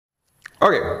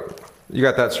Okay, you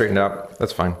got that straightened out.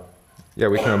 That's fine. Yeah,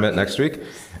 we can omit next week.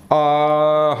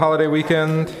 Holiday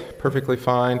weekend, perfectly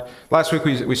fine. Last week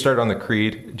we started on the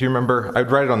creed. Do you remember? I'd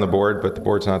write it on the board, but the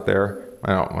board's not there.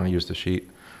 I don't want to use the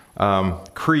sheet.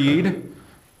 Creed,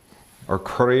 or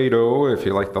credo, if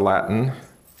you like the Latin,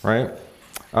 right,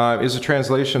 is a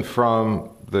translation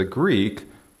from the Greek.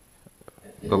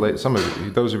 Those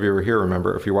of you who are here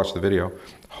remember, if you watch the video,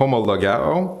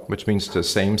 homologeo, which means to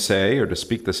same say or to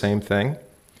speak the same thing.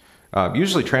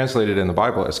 Usually translated in the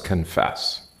Bible as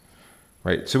confess,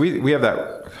 right? So we have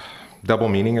that double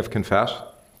meaning of confess.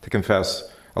 To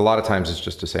confess, a lot of times is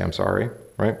just to say I'm sorry,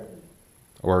 right?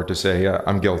 Or to say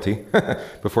I'm guilty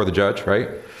before the judge, right?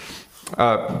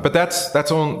 But that's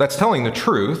telling the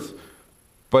truth,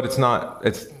 but that's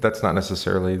not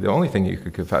necessarily the only thing you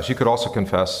could confess. You could also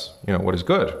confess, what is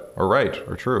good or right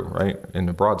or true, right, in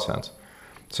a broad sense.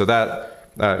 So that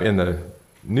in the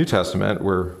New Testament,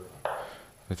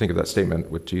 I think of that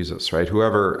statement with Jesus, right?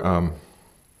 Whoever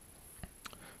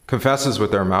confesses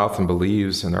with their mouth and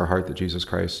believes in their heart that Jesus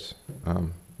Christ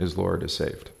is Lord is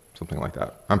saved. Something like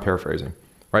that. I'm paraphrasing,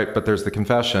 right? But there's the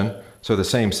confession, so the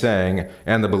same saying,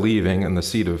 and the believing, and the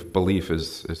seed of belief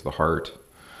is the heart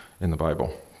in the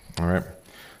Bible, all right?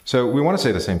 So we want to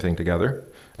say the same thing together,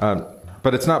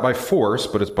 but it's not by force,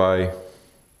 but it's by,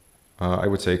 I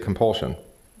would say, compulsion.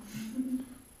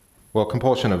 Well,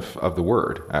 compulsion of the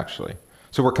word, actually.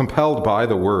 So we're compelled by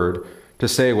the word to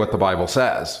say what the Bible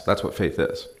says. That's what faith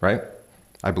is, right?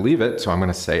 I believe it, so I'm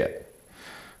going to say it.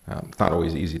 It's not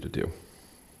always easy to do.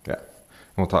 Yeah.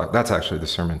 And we'll talk. That's actually the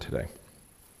sermon today.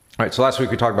 All right, so last week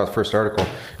we talked about the first article.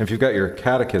 And if you've got your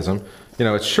catechism,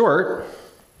 it's short.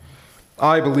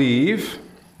 I believe,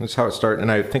 that's how it started.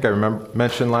 And I think I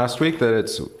mentioned last week that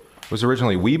it was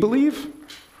originally we believe.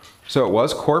 So it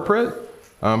was corporate,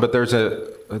 but there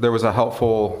was a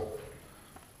helpful...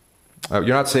 you're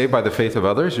not saved by the faith of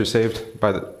others. You're saved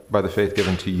by the faith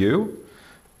given to you,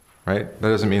 right? That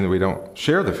doesn't mean that we don't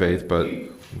share the faith,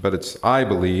 but it's I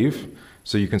believe,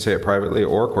 so you can say it privately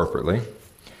or corporately.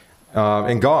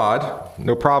 In God,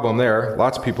 no problem there.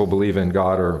 Lots of people believe in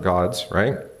God or gods,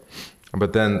 right?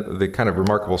 But then the kind of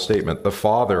remarkable statement, the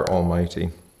Father Almighty,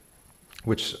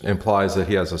 which implies that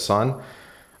he has a son,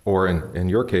 or in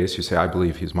your case, you say, I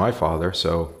believe he's my father,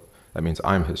 so that means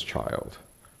I'm his child.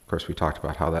 Of course, we talked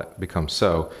about how that becomes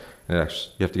so. And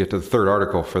actually, you have to get to the third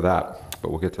article for that, but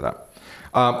we'll get to that.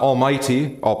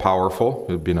 Almighty, all-powerful,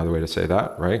 would be another way to say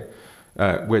that, right?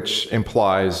 Which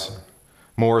implies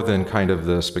more than kind of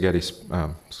the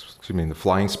the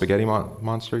flying spaghetti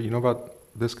monster. You know about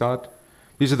this god?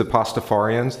 These are the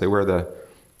Pastafarians. They wear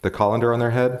the colander on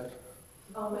their head.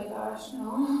 Oh my gosh,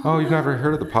 no. Oh, you've never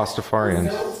heard of the Pastafarians?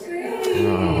 That's great.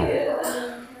 No.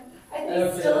 I think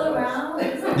it's still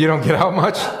around. You don't get out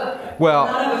much? Well,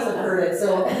 none of us have heard it,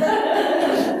 so.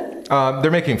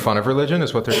 They're making fun of religion,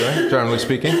 is what they're doing, generally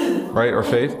speaking, right? Or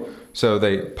faith. So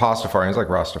Pastafarians, like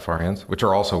Rastafarians, which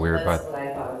are also weird. That's what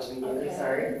I thought it would be.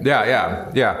 Sorry.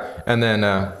 Yeah. And then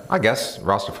I guess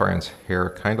Rastafarian's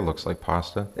hair kind of looks like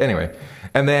pasta. Anyway,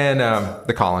 and then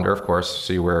the colander, of course.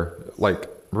 So you wear like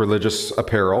religious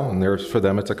apparel, and for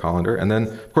them it's a colander. And then,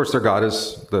 of course, their god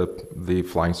is the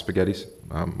flying spaghetti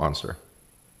monster,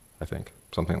 I think.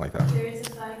 Something like that. There is a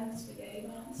flying spaghetti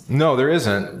monster? No, there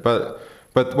isn't. But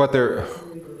what they're...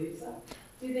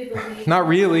 Do they believe? Not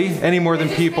really, any more than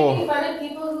people... Making fun of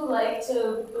people who like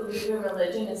to believe in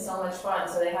religion is so much fun,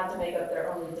 so they have to make up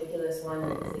their own ridiculous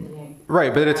one.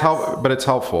 Right, but it's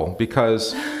helpful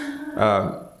because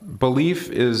belief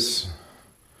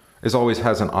always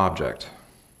has an object,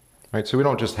 right? So we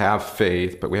don't just have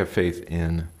faith, but we have faith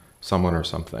in someone or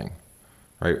something,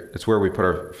 right? It's where we put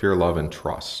our fear, love, and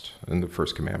trust in the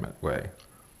first commandment way.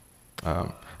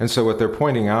 And so what they're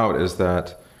pointing out is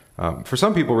that for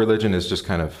some people, religion is just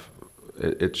kind of,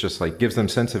 it's just like gives them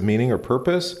sense of meaning or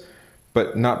purpose,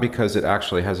 but not because it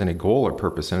actually has any goal or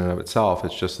purpose in and of itself.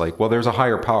 It's just like, well, there's a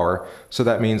higher power, so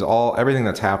that means everything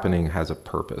that's happening has a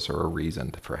purpose or a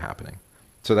reason for happening.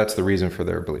 So that's the reason for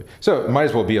their belief. So it might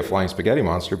as well be a flying spaghetti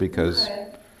monster because,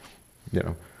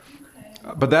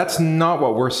 But that's not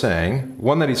what we're saying.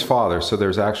 One, that he's Father, so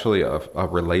there's actually a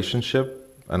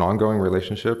relationship, an ongoing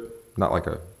relationship, not like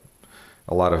a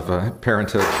lot of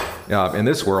parenthood in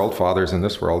this world, fathers in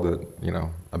this world that,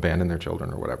 abandon their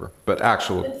children or whatever. But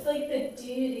actual... It's like the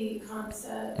deity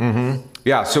concept. Mm-hmm.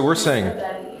 Yeah, so we're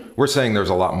saying there's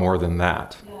a lot more than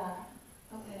that. Yeah,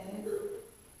 okay.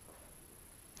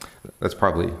 That's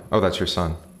probably... Oh, that's your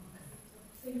son.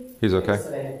 He's okay?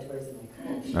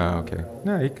 Oh, okay.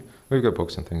 Yeah, we've got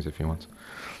books and things if he wants.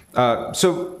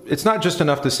 So it's not just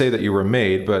enough to say that you were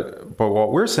made, but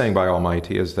what we're saying by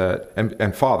Almighty is that,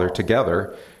 and Father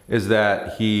together, is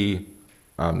that He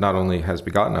not only has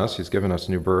begotten us, He's given us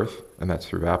new birth, and that's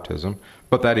through baptism,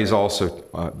 but that He's also,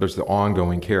 there's the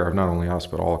ongoing care of not only us,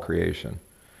 but all creation.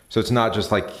 So it's not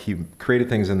just like He created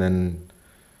things and then,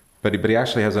 but he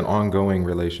actually has an ongoing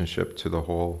relationship to the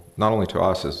whole, not only to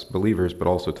us as believers, but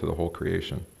also to the whole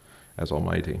creation as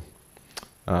Almighty.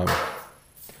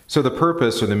 So the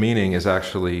purpose or the meaning is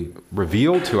actually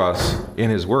revealed to us in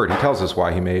His Word. He tells us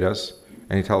why He made us,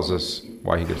 and He tells us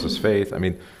why He gives us faith. I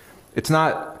mean, it's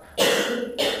not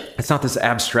this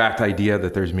abstract idea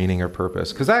that there's meaning or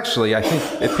purpose. Because actually, I think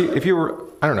if you were,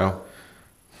 I don't know,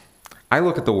 I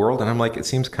look at the world and I'm like, it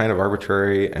seems kind of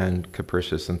arbitrary and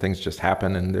capricious, and things just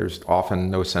happen, and there's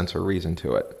often no sense or reason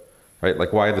to it, right?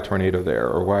 Like, why the tornado there,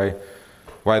 or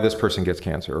why this person gets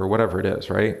cancer, or whatever it is,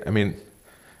 right? I mean,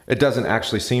 it doesn't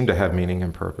actually seem to have meaning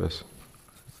and purpose.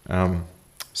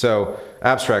 So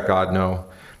abstract God, no.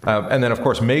 And then, of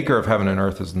course, maker of heaven and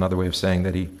earth is another way of saying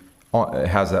that He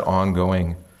has that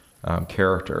ongoing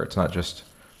character. It's not just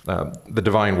the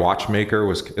divine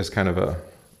watchmaker is kind of a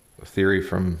theory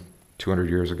from 200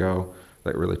 years ago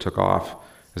that really took off.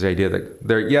 Is the idea that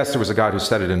there was a God who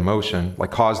set it in motion, like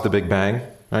caused the Big Bang,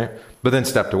 right? But then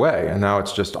stepped away, and now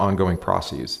it's just ongoing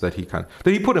processes that He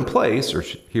put in place, or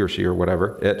he or she or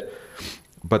whatever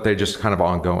but they just kind of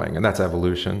ongoing, and that's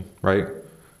evolution, right?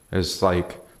 It's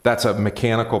like that's a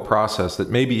mechanical process that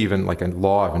maybe even like a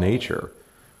law of nature.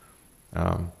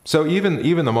 So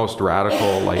even the most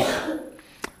radical, like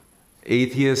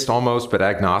atheist almost, but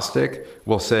agnostic,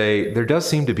 will say there does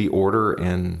seem to be order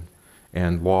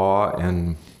and law,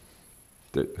 and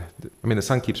the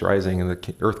sun keeps rising and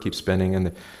the earth keeps spinning,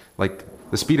 and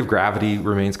the speed of gravity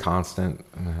remains constant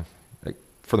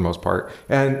for the most part.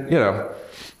 And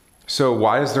so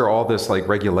why is there all this like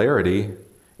regularity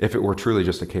if it were truly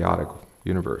just a chaotic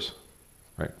universe?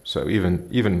 Right. So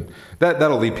even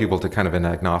that'll lead people to kind of an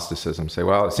agnosticism. Say,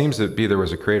 well, it seems to be there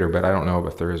was a creator, but I don't know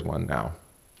if there is one now.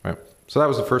 Right. So that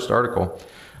was the first article.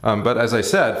 But as I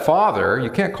said, Father, you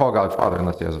can't call God Father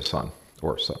unless He has a son,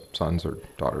 or sons or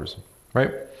daughters.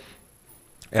 Right.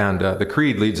 And the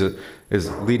creed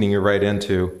is leading you right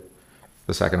into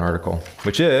the second article,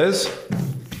 which is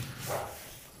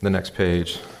the next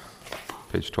page,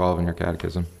 page 12 in your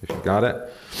catechism, if you got it,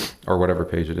 or whatever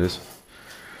page it is.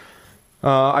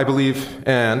 I believe,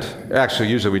 and actually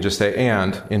usually we just say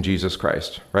and in Jesus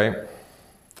Christ, right?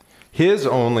 His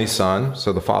only Son,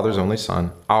 so the Father's only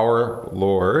Son, our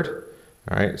Lord,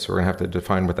 all right, so we're going to have to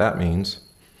define what that means,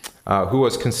 who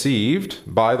was conceived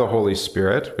by the Holy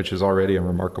Spirit, which is already a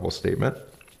remarkable statement,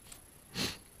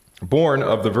 born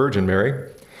of the Virgin Mary.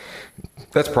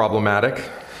 That's problematic,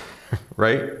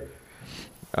 right?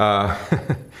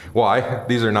 Why?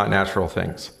 These are not natural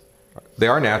things. They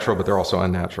are natural, but they're also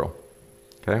unnatural.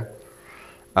 Okay?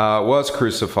 Was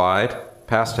crucified,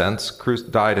 past tense,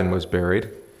 died and was buried.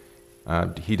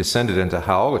 He descended into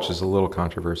hell, which is a little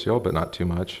controversial, but not too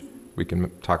much. We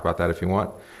can talk about that if you want.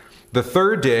 The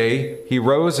third day, He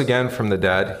rose again from the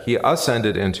dead. He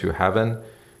ascended into heaven,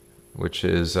 which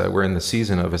is, we're in the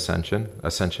season of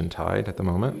Ascension Tide at the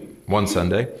moment, one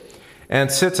Sunday,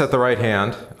 and sits at the right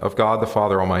hand of God the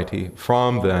Father Almighty.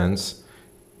 From thence,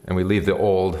 and we leave the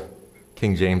old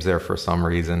King James there for some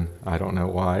reason. I don't know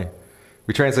why.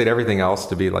 We translate everything else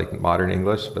to be like modern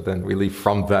English, but then we leave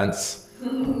from thence. We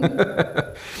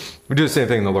do the same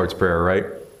thing in the Lord's Prayer, right?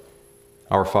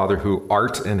 Our Father who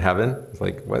art in heaven. It's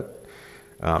like, what?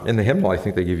 In the hymnal, I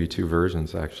think they give you two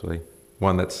versions, actually.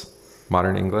 One that's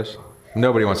modern English.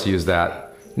 Nobody wants to use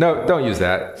that. No, don't use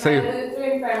that. Say. My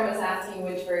Lutheran friend was asking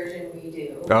which version we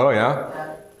do. Oh,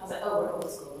 yeah? I was like, oh, we're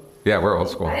old school. Yeah, we're old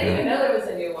school. I didn't even know there was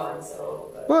a new one,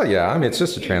 so... Well, yeah, I mean, it's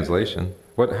just a translation.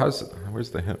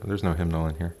 Where's the hymn? There's no hymnal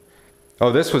in here.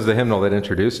 Oh, this was the hymnal that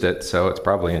introduced it, so it's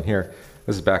probably in here.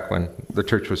 This is back when the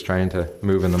church was trying to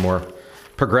move in the more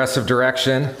progressive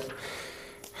direction,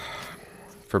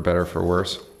 for better or for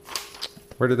worse.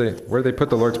 Where do they put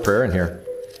the Lord's Prayer in here?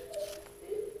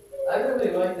 I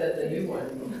really like the new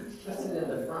one. That's it in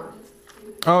the front.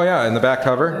 Oh, yeah, in the back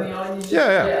cover?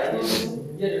 Yeah. You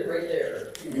just get it right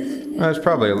there. There's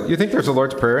probably, you think there's a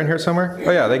Lord's Prayer in here somewhere?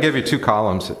 Oh yeah, they give you two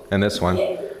columns in this one.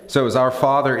 So it was our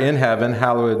Father in heaven,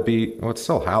 hallowed be, it's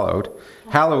still hallowed.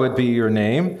 Hallowed be your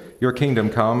name, your kingdom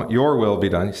come, your will be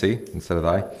done, you see, instead of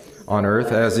thy, on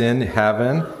earth as in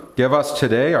heaven. Give us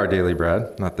today our daily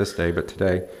bread, not this day, but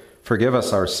today. Forgive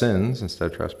us our sins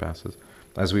instead of trespasses,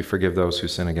 as we forgive those who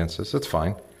sin against us. That's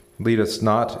fine. Lead us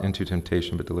not into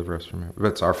temptation, but deliver us from evil. But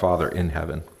it's our Father in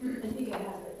heaven. I think I have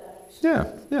heard that,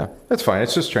 actually. Yeah, that's fine.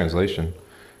 It's just translation.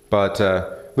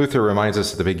 But Luther reminds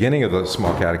us at the beginning of the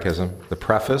small catechism, the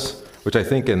preface, which I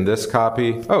think in this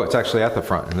copy, oh, it's actually at the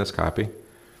front in this copy.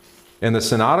 In the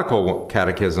synodical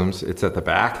catechisms, it's at the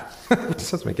back. It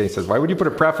doesn't make any sense. Why would you put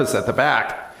a preface at the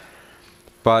back?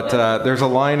 But there's a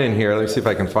line in here. Let me see if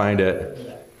I can find it,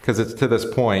 because it's to this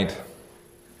point.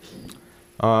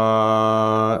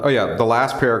 Oh yeah, the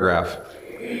last paragraph.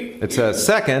 It says,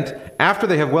 second, after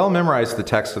they have well memorized the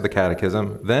text of the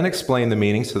catechism, then explain the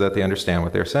meaning so that they understand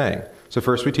what they're saying. So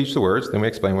first we teach the words, then we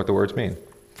explain what the words mean.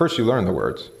 First you learn the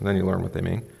words, and then you learn what they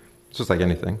mean. It's just like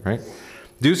anything, right?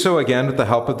 Do so again with the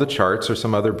help of the charts or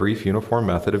some other brief uniform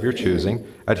method of your choosing.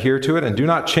 Adhere to it and do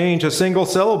not change a single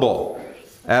syllable,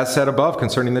 as said above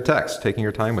concerning the text, taking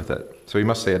your time with it. So you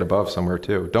must say it above somewhere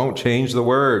too. Don't change the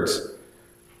words.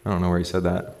 I don't know where he said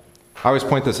that. I always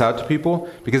point this out to people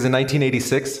because in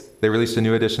 1986, they released a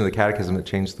new edition of the Catechism that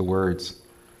changed the words.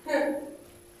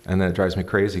 And then it drives me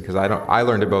crazy because I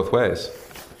learned it both ways.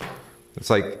 It's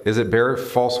like, is it bear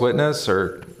false witness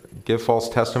or give false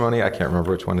testimony? I can't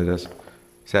remember which one it is.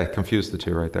 See, I confused the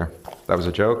two right there. That was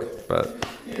a joke, but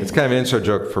it's kind of an inside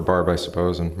joke for Barb, I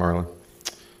suppose, and Marla.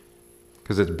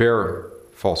 Because it's bear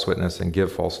false witness and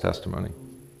give false testimony.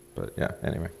 But yeah,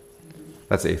 anyway.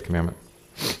 That's the 8th commandment.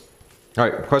 All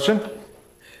right, question?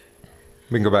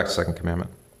 We can go back to the 2nd commandment.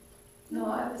 No,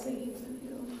 I was thinking of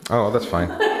you. Oh, that's fine.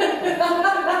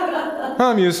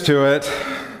 I'm used to it.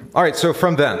 All right, so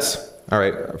from thence. All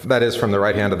right, that is from the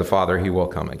right hand of the Father, he will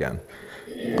come again.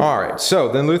 All right,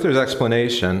 so then Luther's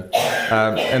explanation,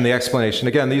 and the explanation,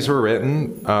 again, these were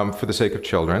written for the sake of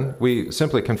children. We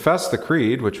simply confess the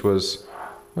creed, which was,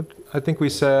 I think we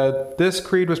said, this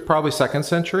creed was probably 2nd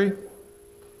century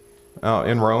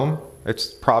in Rome.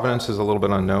 Its provenance is a little bit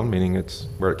unknown, meaning it's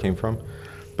where it came from.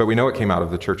 But we know it came out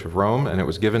of the Church of Rome, and it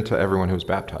was given to everyone who was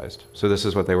baptized. So this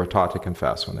is what they were taught to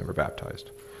confess when they were baptized.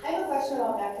 I have a question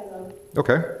about baptism.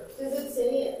 Okay. Does it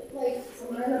say, like,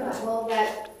 somewhere in the Bible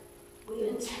that we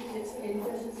didn't explain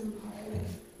baptism?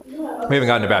 We haven't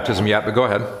gotten to baptism yet, but go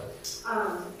ahead.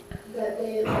 That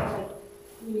they, like,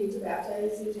 you need to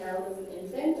baptize your child as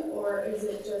an infant, or is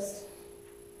it just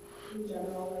in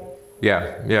general, like...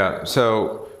 Yeah.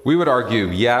 So we would argue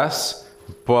yes,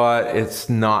 but it's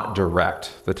not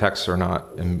direct. The texts are not,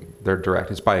 they're direct.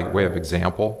 It's by way of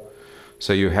example.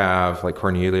 So you have, like,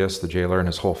 Cornelius, the jailer, and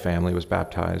his whole family was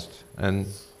baptized, and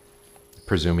I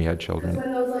presume he had children.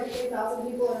 When those, like,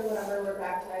 8,000 people or whatever were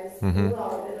baptized, were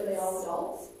they all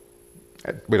adults?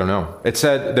 We don't know. It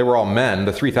said they were all men.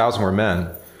 The 3,000 were men.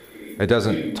 It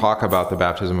doesn't talk about the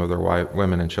baptism of their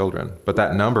women and children. But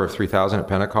that number of 3,000 at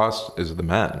Pentecost is the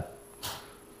men.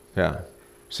 Yeah.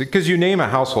 See, because you name a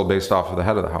household based off of the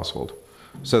head of the household.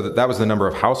 So that was the number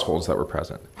of households that were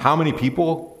present. How many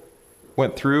people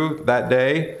went through that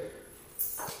day?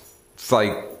 It's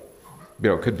like,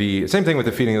 it could be, same thing with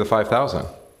the feeding of the 5,000.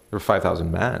 There were 5,000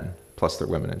 men, plus their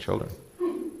women and children.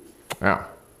 Yeah,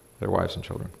 their wives and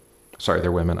children. Sorry,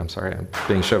 they're women. I'm sorry, I'm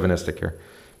being chauvinistic here.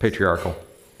 Patriarchal.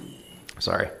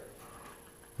 Sorry.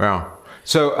 Wow.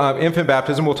 So infant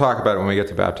baptism, we'll talk about it when we get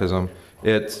to baptism.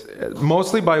 It's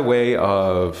mostly by way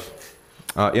of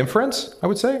inference, I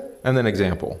would say, and then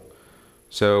example.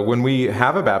 So when we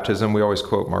have a baptism, we always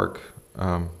quote Mark.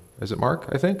 Is it Mark,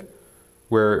 I think?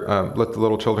 Where, let the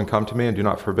little children come to me and do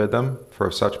not forbid them, for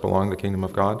of such belong the kingdom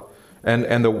of God. And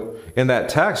in that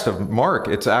text of Mark,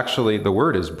 it's actually, the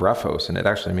word is brephos, and it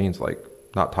actually means like,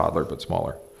 not toddler, but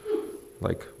smaller.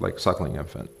 Like suckling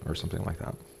infant or something like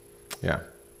that.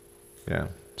 Yeah.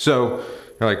 So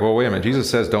you're like, well, wait a minute. Jesus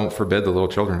says don't forbid the little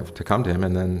children to come to him,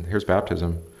 and then here's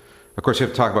baptism. Of course, you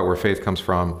have to talk about where faith comes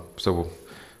from. So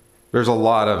there's a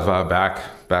lot of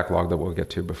backlog that we'll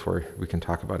get to before we can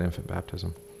talk about infant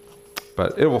baptism.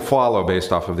 But it will follow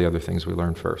based off of the other things we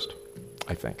learned first,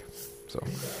 I think. So,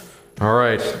 all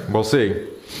right, we'll see.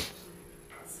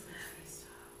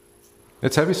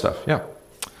 It's heavy stuff, yeah.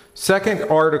 Second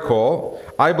article,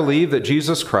 I believe that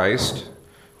Jesus Christ,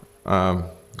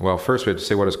 well, first we have to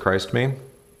say, what does Christ mean?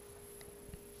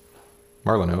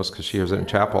 Marla knows because she was in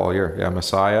chapel all year. Yeah,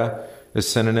 Messiah is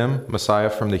synonym. Messiah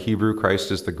from the Hebrew,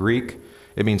 Christ is the Greek.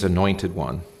 It means anointed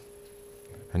one.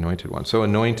 Anointed one. So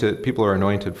anointed, people are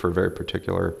anointed for very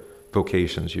particular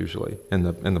vocations usually in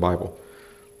the Bible.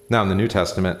 Now in the New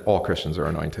Testament, all Christians are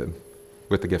anointed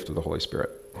with the gift of the Holy Spirit.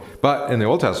 But in the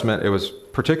Old Testament, it was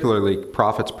particularly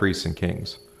prophets, priests, and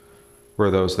kings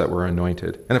were those that were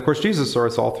anointed. And of course, Jesus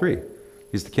serves all three.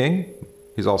 He's the king,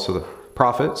 he's also the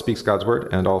prophet, speaks God's word,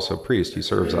 and also priest. He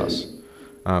serves us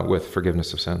with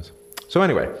forgiveness of sins. So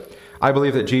anyway, I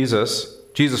believe that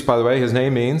Jesus, by the way, his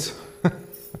name means,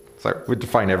 sorry, we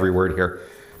define every word here.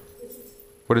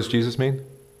 What does Jesus mean?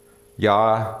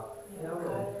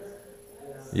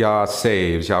 Yah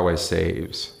saves, Yahweh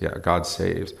saves. Yeah, God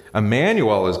saves.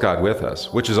 Emmanuel is God with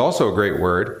us, which is also a great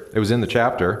word. It was in the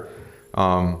chapter,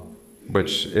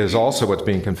 which is also what's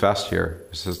being confessed here.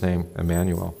 It's his name,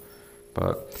 Emmanuel.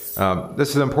 But this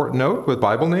is an important note with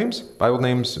Bible names. Bible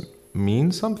names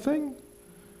mean something.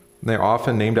 They're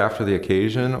often named after the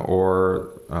occasion or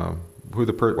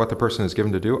what the person is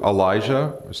given to do.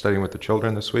 Elijah, we're studying with the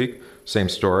children this week, same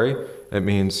story. It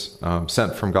means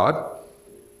sent from God.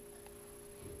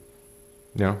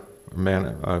 You know,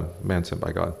 man sent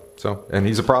by God. So, and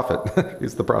he's a prophet.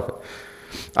 He's the prophet.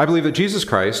 I believe that Jesus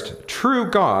Christ, true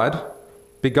God,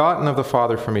 begotten of the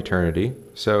Father from eternity.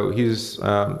 So he's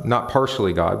not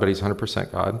partially God, but he's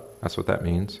 100% God. That's what that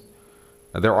means.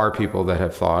 There are people that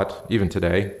have thought, even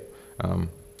today,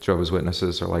 Jehovah's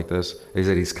Witnesses are like this, is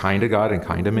that he's kind of God and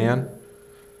kind of man,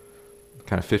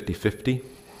 kind of 50-50,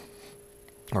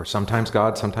 or sometimes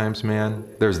God, sometimes man.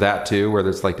 There's that too, where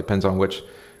there's like depends on which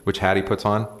hat he puts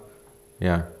on.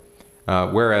 Yeah.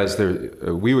 Whereas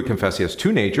we would confess he has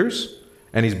two natures,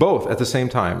 and he's both at the same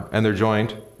time, and they're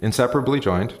joined, inseparably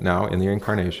joined now in the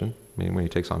incarnation, meaning when he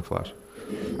takes on flesh.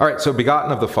 All right, so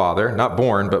begotten of the Father, not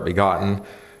born, but begotten.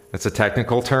 That's a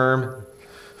technical term.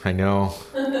 I know.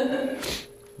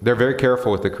 They're very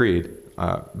careful with the creed.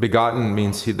 Begotten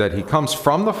means that he comes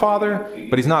from the Father,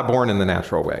 but he's not born in the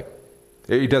natural way.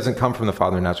 He doesn't come from the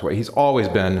Father in the natural way. He's always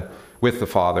been with the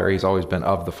Father. He's always been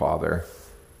of the Father.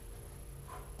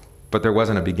 But there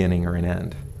wasn't a beginning or an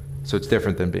end. So it's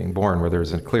different than being born, where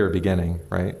there's a clear beginning,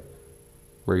 right?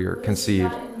 Where you're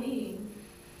conceived.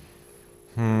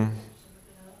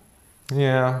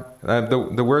 Yeah.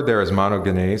 The word there is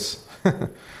monogenes.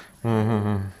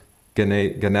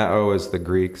 Geneo is the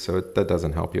Greek, so that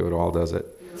doesn't help you at all, does it?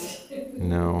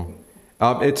 No.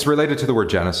 It's related to the word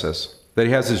Genesis, that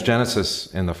he has his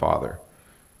Genesis in the Father,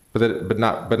 but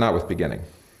not with beginning.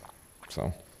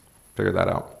 So figure that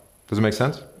out. Does it make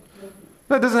sense?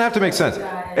 That doesn't have to make sense.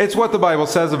 It's what the Bible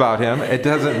says about him. It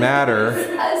doesn't matter. It's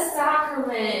a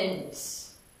sacrament.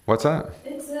 What's that?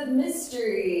 It's a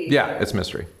mystery. Yeah, it's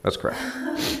mystery. That's correct.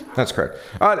 That's correct.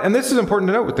 And this is important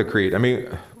to note with the creed. I mean,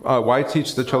 why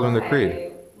teach the children the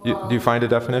creed? Well, Do you find a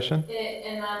definition?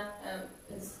 And that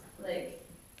is like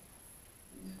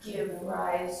give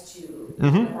rise to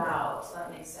about. So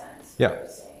that makes sense. Yeah. What you're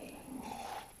saying.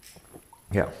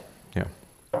 Yeah.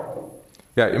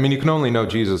 Yeah, I mean, you can only know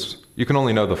Jesus. You can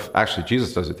only know actually,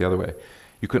 Jesus does it the other way.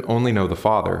 You can only know the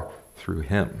Father through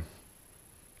him.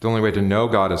 The only way to know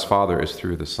God as Father is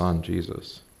through the Son,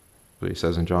 Jesus. What he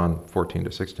says in John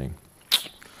 14-16.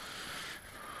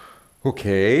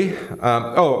 Okay.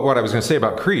 What I was going to say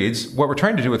about creeds. What we're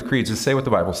trying to do with creeds is say what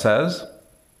the Bible says.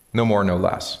 No more, no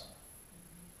less.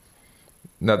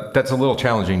 Now, that's a little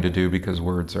challenging to do because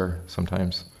words are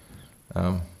sometimes...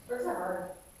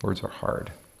 Words are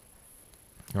hard.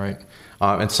 Right?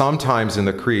 And sometimes in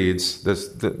the creeds,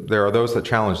 there are those that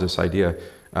challenge this idea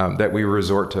that we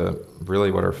resort to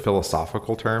really what are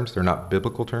philosophical terms. They're not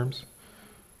biblical terms.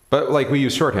 But like we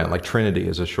use shorthand, like Trinity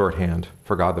is a shorthand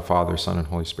for God the Father, Son, and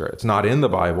Holy Spirit. It's not in the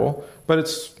Bible, but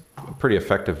it's a pretty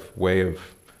effective way of...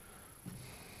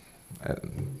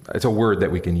 it's a word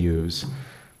that we can use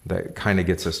that kind of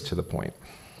gets us to the point.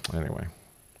 Anyway.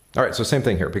 All right, so same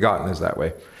thing here. Begotten is that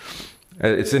way.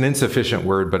 It's an insufficient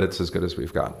word, but it's as good as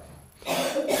we've got.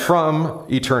 From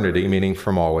eternity, meaning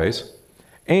from always.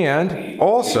 And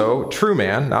also true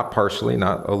man, not partially,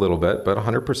 not a little bit, but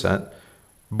 100%.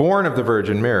 Born of the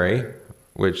Virgin Mary,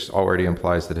 which already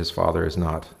implies that his father is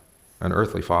not an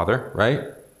earthly father, right?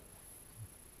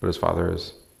 But his father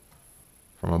is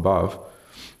from above.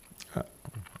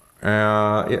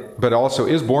 But also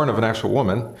is born of an actual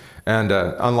woman. And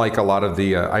unlike a lot of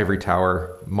the ivory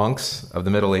tower monks of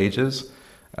the Middle Ages,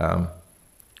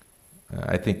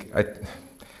 I think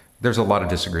there's a lot of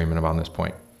disagreement about this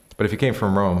point. But if he came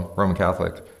from Roman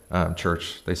Catholic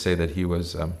Church, they say that he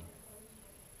was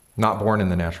not born in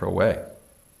the natural way.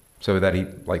 So that he,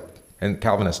 and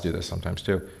Calvinists do this sometimes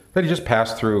too, that he just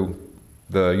passed through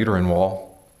the uterine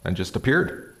wall and just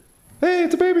appeared. Hey,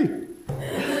 it's a baby.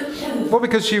 Well,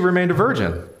 because she remained a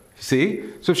virgin. See?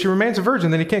 So if she remains a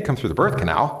virgin, then he can't come through the birth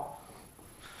canal.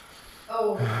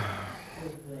 Oh.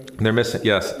 They're missing,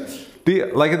 yes.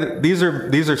 These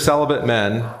are celibate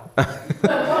men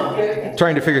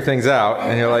trying to figure things out,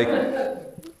 and you're like,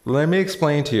 let me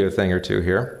explain to you a thing or two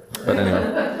here. But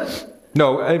anyway.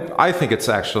 No, I think it's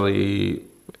actually,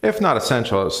 if not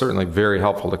essential, it's certainly very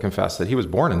helpful to confess that he was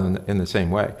born in the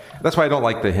same way. That's why I don't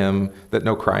like the hymn that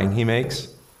no crying he makes.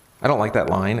 I don't like that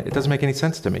line. It doesn't make any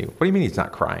sense to me. What do you mean he's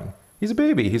not crying? He's a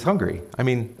baby. He's hungry. I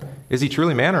mean, is he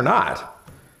truly man or not?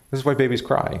 This is why babies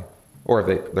cry. Or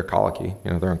if they're colicky,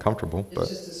 they're uncomfortable. It's But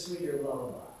just a sweeter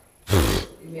lullaby.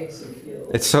 It makes you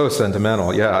feel. it's so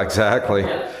sentimental. Yeah, exactly.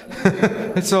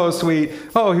 It's so sweet.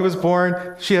 Oh, he was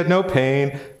born. She had no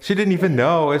pain. She didn't even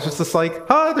know. It's just this like,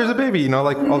 there's a baby.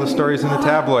 Like all the stories in the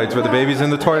tabloids where the baby's in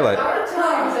the toilet. There are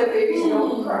times that babies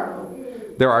don't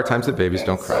cry. There are times that babies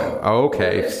don't cry.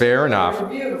 Okay, fair enough.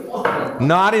 Beautiful.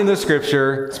 Not in the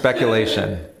scripture.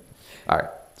 Speculation. All right.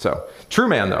 So, true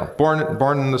man though,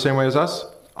 born in the same way as us,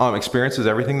 experiences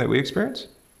everything that we experience,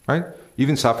 right?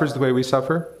 Even suffers the way we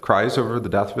suffer, cries over the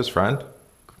death of his friend,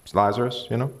 Lazarus,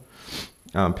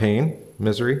 pain,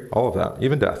 misery, all of that,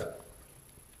 even death.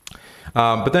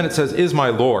 But then it says, is my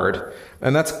Lord.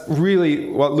 And that's really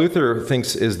what Luther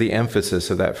thinks is the emphasis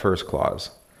of that first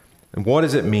clause. And what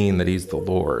does it mean that he's the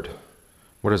Lord?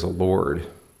 What is a Lord?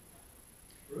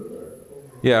 Ruler.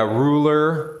 Yeah,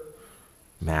 ruler,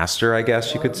 master, I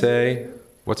guess you could say.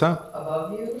 What's that?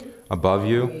 Above you? Above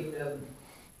you. I mean,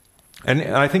 And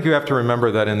I think you have to remember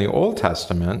that in the Old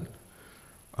Testament,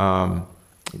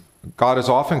 God is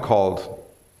often called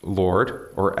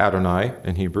Lord, or Adonai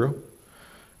in Hebrew.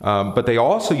 But they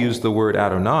also use the word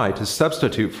Adonai to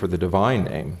substitute for the divine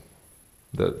name.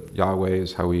 The Yahweh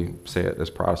is how we say it as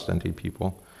Protestant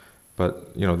people.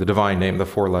 But, the divine name, the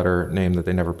four-letter name that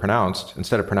they never pronounced,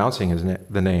 instead of pronouncing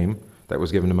the name that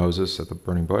was given to Moses at the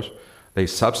burning bush, they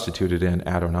substituted in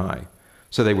Adonai.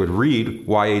 So they would read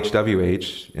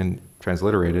YHWH in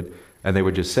transliterated, and they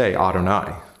would just say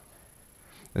Adonai.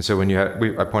 And so when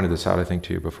I pointed this out, I think,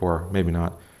 to you before, maybe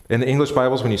not. In the English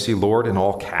Bibles, when you see Lord in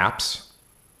all caps,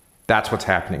 that's what's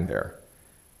happening there.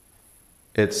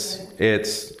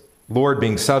 It's Lord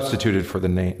being substituted for the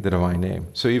divine name.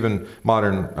 So even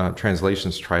modern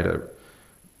translations try to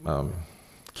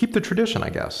keep the tradition, I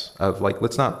guess, of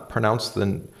let's not pronounce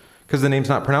because the name's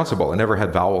not pronounceable. It never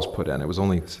had vowels put in. It was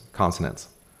only consonants.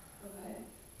 Okay.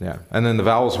 Yeah. And then the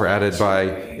vowels were added by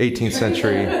 19th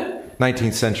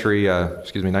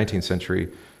century,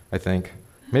 I think.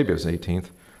 Maybe it was 18th.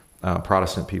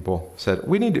 Protestant people said,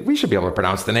 we should be able to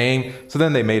pronounce the name. So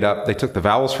then they took the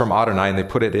vowels from Adonai and they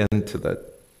put it into the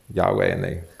Yahweh, and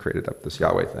they created up this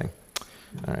Yahweh thing.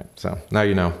 All right. So now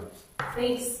you know.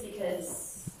 Thanks,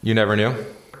 because You never knew?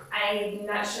 I'm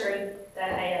not sure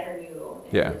that I ever knew.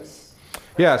 Yeah.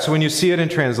 Yeah, so when you see it in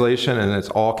translation and it's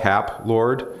all cap,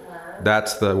 Lord,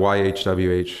 that's the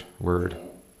YHWH word.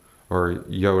 Or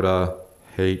Yoda,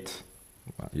 hate.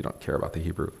 Well, you don't care about the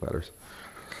Hebrew letters.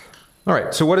 All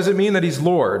right, so what does it mean that he's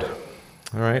Lord?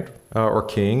 All right, or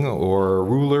king, or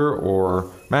ruler, or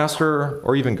master,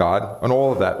 or even God. And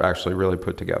all of that actually really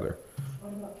put together.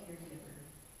 what about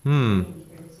caregiver?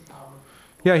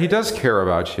 Yeah, he does care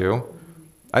about you.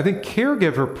 I think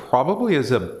caregiver probably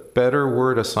is a better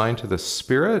word assigned to the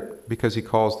Spirit, because he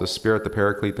calls the Spirit the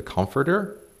Paraclete, the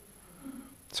Comforter.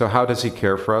 So how does he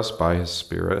care for us? By his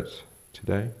Spirit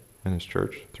today in his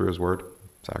church, through his word,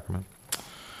 sacrament.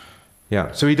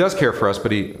 Yeah, so he does care for us,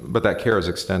 but that care is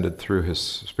extended through his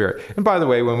Spirit. And by the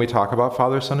way, when we talk about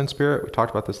Father, Son, and Spirit, we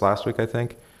talked about this last week, I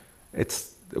think,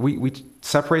 we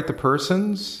separate the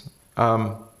persons,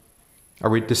 or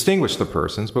we distinguish the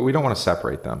persons, but we don't want to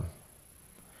separate them.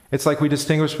 It's like we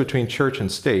distinguish between church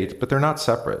and state, but they're not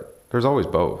separate. There's always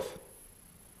both.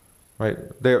 Right?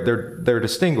 They're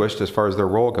distinguished as far as their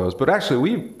role goes, but actually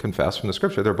we confess from the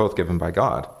scripture they're both given by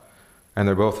God, and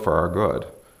they're both for our good.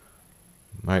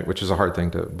 Right? Which is a hard thing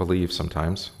to believe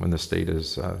sometimes when the state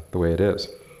is the way it is.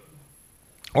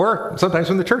 Or sometimes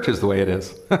when the church is the way it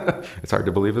is. It's hard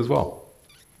to believe as well.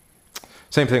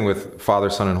 Same thing with Father,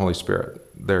 Son, and Holy Spirit.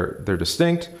 They're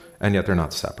distinct, and yet they're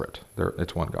not separate.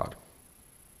 It's one God.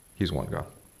 He's one God.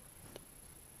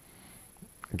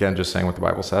 Again, just saying what the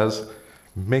Bible says.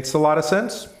 Makes a lot of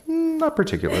sense? Not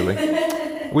particularly.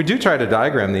 We do try to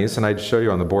diagram these, and I'd show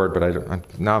you on the board,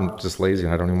 but now I'm just lazy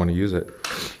and I don't even want to use it,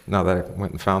 now that I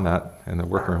went and found that in the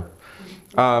workroom.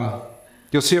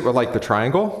 You'll see it with the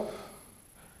triangle,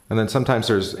 and then sometimes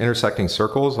there's intersecting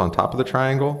circles on top of the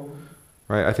triangle.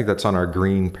 Right? I think that's on our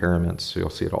green pyramids, so you'll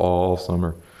see it all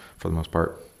summer for the most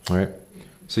part. All right?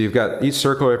 So you've got each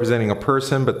circle representing a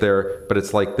person, but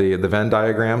it's like the Venn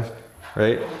diagram,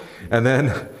 right? And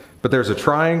then, but there's a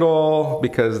triangle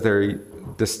because they're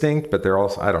distinct, but they're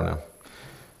also, I don't know.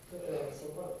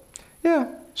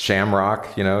 Yeah,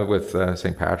 shamrock, with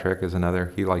St. Patrick is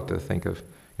another. He liked to think of,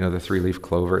 the three-leaf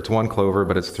clover. It's one clover,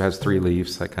 but it has three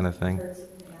leaves, that kind of thing.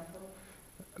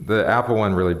 The apple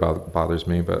one really bothers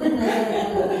me, but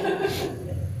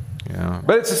yeah,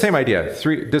 but it's the same idea.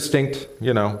 Three distinct,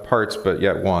 parts, but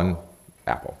yet one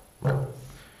apple. All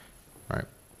right.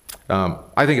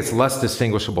 I think it's less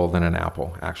distinguishable than an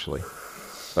apple, actually,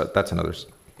 but that's another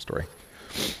story.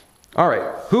 All right.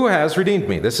 Who has redeemed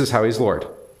me? This is how he's Lord.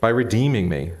 By redeeming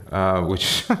me.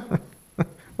 Which,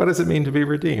 what does it mean to be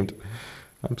redeemed?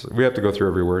 We have to go through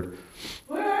every word.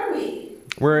 Where are we?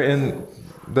 We're in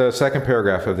the second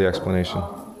paragraph of the explanation.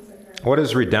 What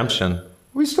is redemption?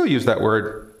 We still use that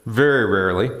word very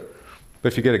rarely.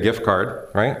 But if you get a gift card,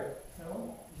 right?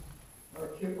 No? Or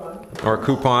coupon. Or a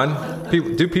coupon.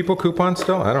 Do people coupon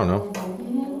still? I don't know.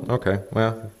 Okay,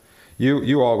 well,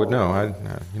 you all would know.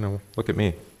 Look at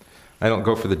me. I don't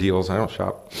go for the deals. I don't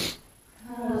shop.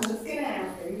 I was just gonna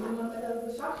ask, are you the one that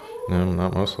does the shopping? No,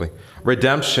 not mostly.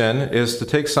 Redemption is to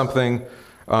take something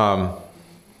that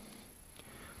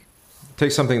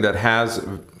has.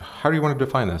 How do you want to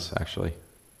define this? Actually,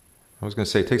 I was going to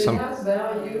say take It some, has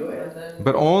value, and then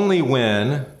but only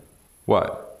when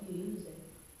what?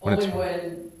 When only it's-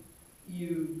 when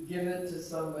you give it to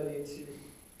somebody to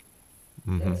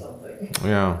Mhm. get something.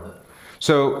 Yeah.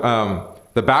 So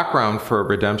the background for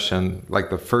redemption,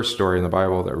 like the first story in the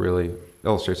Bible that really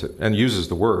illustrates it and uses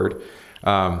the word,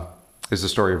 is the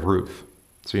story of Ruth.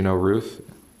 So you know Ruth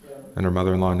Yeah. and her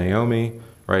mother-in-law Naomi,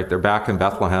 right? They're back in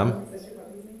Bethlehem.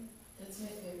 That's my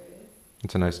favorite.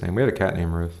 It's a nice name. We had a cat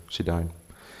named Ruth. She died.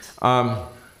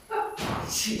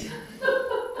 She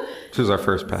was our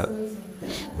first pet.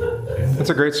 It's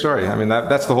a great story. I mean,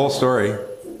 that's the whole story.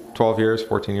 12 years,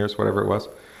 14 years, whatever it was.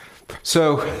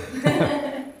 So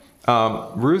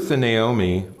Ruth and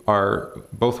Naomi are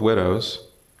both widows,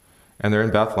 and they're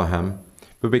in Bethlehem.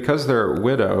 But because they're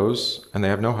widows and they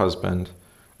have no husband,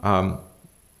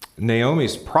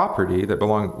 Naomi's property that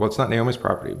belonged, well, it's not Naomi's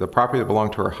property, the property that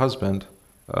belonged to her husband,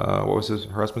 what was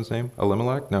her husband's name?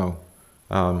 Elimelech? No.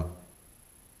 I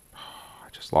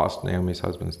just lost Naomi's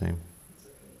husband's name.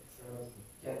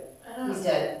 He's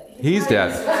dead. He's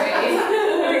dead. Sorry.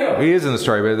 He is in the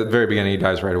story, but at the very beginning he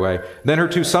dies right away. Then her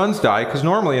two sons die, because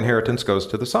normally inheritance goes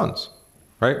to the sons,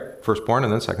 right? Firstborn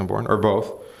and then secondborn, or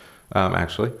both,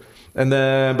 actually. And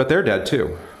then, but they're dead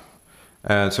too.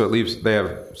 And so it leaves,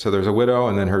 so there's a widow,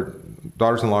 and then her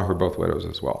daughters-in-law who are both widows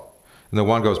as well. And the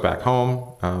one goes back home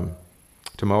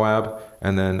to Moab,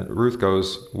 and then Ruth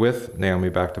goes with Naomi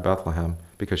back to Bethlehem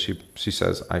because she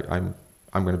says, I'm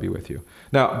going to be with you.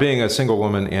 Now, being a single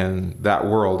woman in that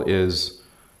world is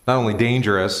not only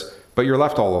dangerous, but you're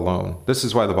left all alone. This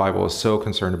is why the Bible is so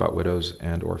concerned about widows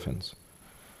and orphans.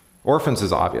 Orphans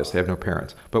is obvious, they have no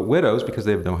parents. But widows, because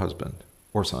they have no husband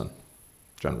or son,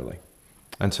 generally.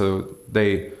 And so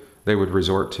they would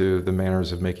resort to the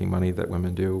manners of making money that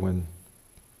women do when,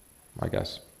 I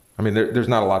guess. I mean, there's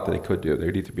not a lot that they could do.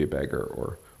 They'd either be a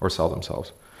beggar or sell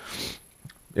themselves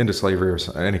into slavery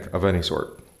of any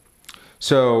sort.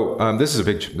 So this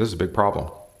is a big problem.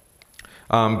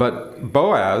 But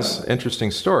Boaz,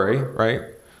 interesting story, right,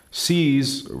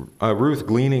 sees Ruth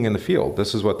gleaning in the field.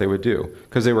 This is what they would do,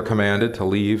 because they were commanded to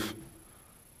leave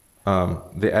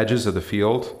the edges of the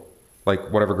field,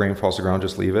 like whatever grain falls to the ground,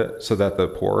 just leave it, so that the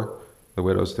poor, the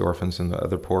widows, the orphans, and the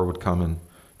other poor would come and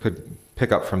could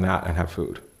pick up from that and have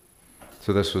food.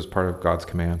 So this was part of God's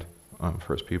command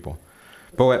for his people.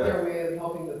 Their way of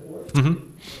helping the poor. Mm-hmm.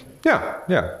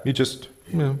 Yeah. You just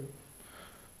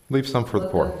leave some for the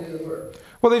poor. Let them do the work.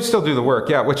 Well, they still do the work,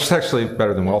 yeah, which is actually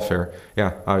better than welfare.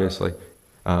 Yeah, obviously.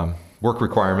 Work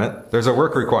requirement. There's a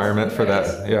work requirement for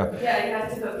that. Yeah. Yeah, you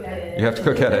have to cook at it. You have to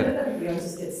cook at it. You don't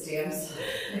just get stamps.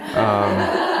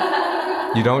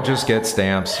 You don't just get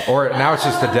stamps. Or now it's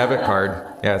just a debit card.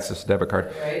 Yeah, it's just a debit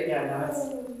card. Right? Yeah, now it's...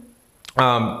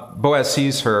 Boaz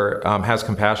sees her, has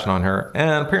compassion on her,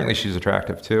 and apparently she's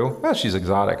attractive too. Well, she's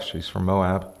exotic. She's from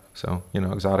Moab. So,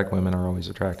 exotic women are always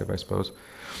attractive, I suppose,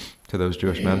 to those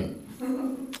Jewish men.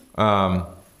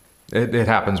 It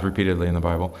happens repeatedly in the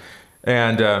Bible.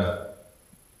 And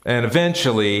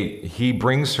eventually he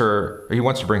wants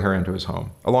to bring her into his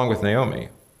home, along with Naomi,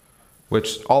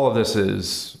 which all of this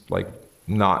is like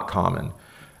not common.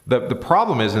 The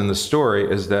problem is in the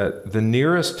story is that the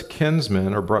nearest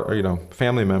kinsman or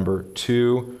family member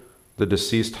to the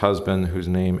deceased husband, whose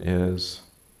name is,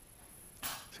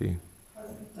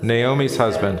 Naomi's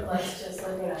husband. Let's just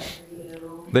look it up for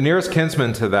you. The nearest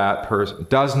kinsman to that person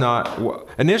does not...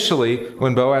 Initially,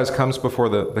 when Boaz comes before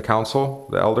the council,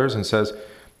 the elders, and says,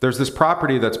 there's this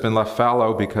property that's been left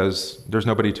fallow because there's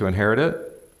nobody to inherit it,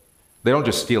 they don't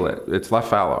just steal it. It's left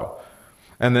fallow.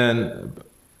 And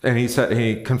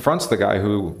he confronts the guy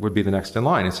who would be the next in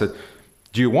line. He said,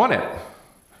 do you want it?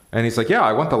 And he's like, yeah,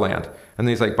 I want the land. And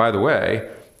he's like, by the way,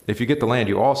 if you get the land,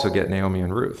 you also get Naomi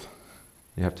and Ruth.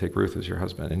 You have to take Ruth as your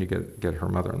husband, and you get her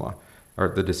mother-in-law, or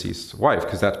the deceased wife,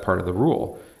 because that's part of the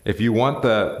rule. If you want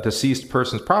the deceased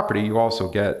person's property, you also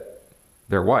get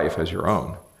their wife as your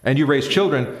own. And you raise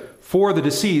children for the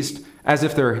deceased as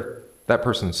if they're that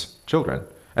person's children.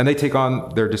 And they take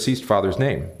on their deceased father's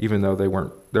name, even though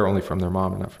they're only from their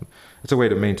mom and not from. It's a way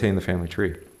to maintain the family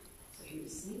tree. So he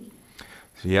was sneaky.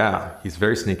 Yeah, he's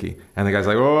very sneaky. And the guy's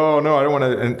like, oh no, I don't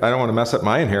want to mess up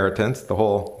my inheritance, the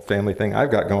whole family thing I've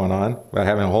got going on, by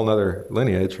having a whole other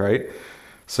lineage, right?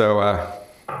 So,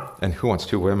 and who wants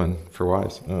two women for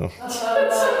wives? Oh.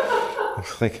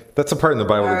 Like, that's a part in the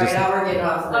Bible. All right, that now we're getting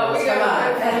off this. Come on.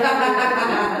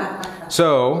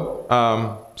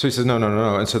 So he says,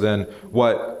 no. And so then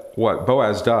what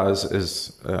Boaz does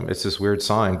is, it's this weird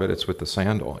sign, but it's with the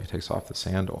sandal. He takes off the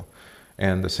sandal.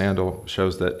 And the sandal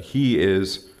shows that he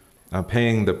is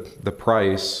paying the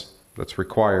price that's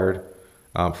required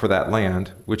for that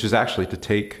land, which is actually to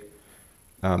take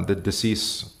the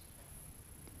deceased,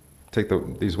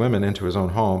 these women into his own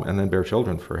home and then bear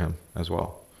children for him as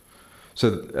well. So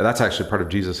that's actually part of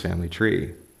Jesus' family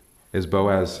tree, is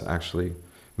Boaz actually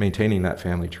maintaining that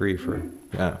family tree for,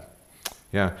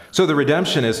 yeah. So the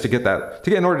redemption is he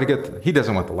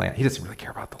doesn't want the land. He doesn't really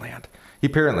care about the land. He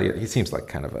seems like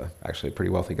kind of actually a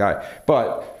pretty wealthy guy,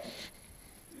 but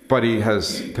he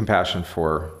has compassion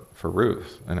for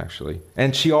Ruth,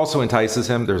 and she also entices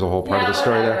him. There's a whole part of the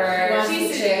story there.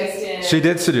 She seduced him. She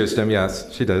did seduce him,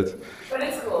 yes, she did. But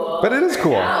it's cool. But it is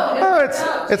cool.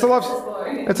 It's a love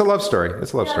story. It's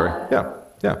a love story. Yeah.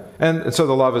 And so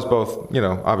the love is both,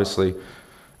 obviously,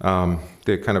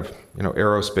 the kind of,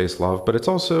 aerospace love, but it's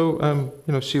also,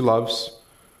 she loves.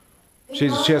 He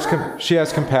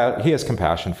has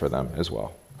compassion for them as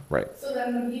well, right? So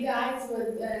then when he dies,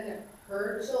 would then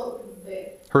her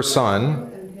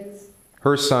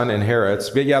son inherits.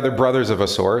 But yeah, they're brothers of a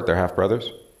sort. They're half brothers.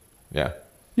 Yeah,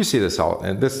 you see this all,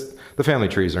 and the family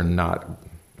trees are not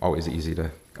always easy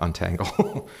to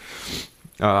untangle.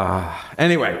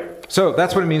 Anyway, so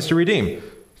that's what it means to redeem,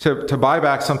 to buy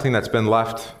back something that's been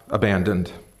left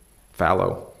abandoned,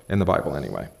 fallow in the Bible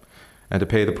anyway, and to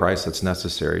pay the price that's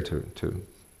necessary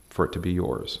for it to be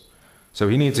yours. So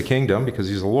he needs a kingdom because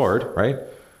he's the Lord, right?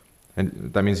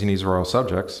 And that means he needs royal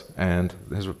subjects, and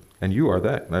you are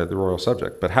the royal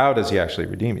subject. But how does he actually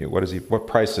redeem you? What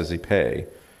price does he pay?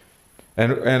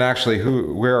 And actually,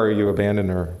 where are you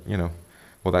abandoned, or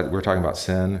we're talking about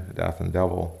sin, death, and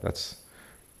devil. That's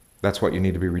what you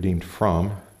need to be redeemed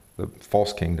from, the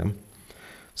false kingdom.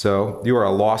 So you are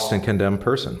a lost and condemned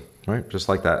person, right? Just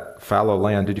like that fallow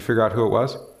land. Did you figure out who it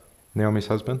was? Naomi's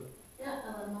husband? Yeah,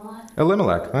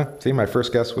 Elimelech. Huh? See, my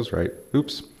first guess was right.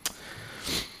 Oops.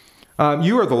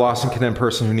 You are the lost and condemned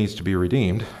person who needs to be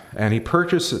redeemed. And he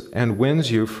purchases and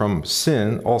wins you from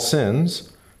sin, all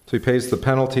sins. So he pays the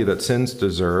penalty that sins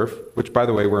deserve, which, by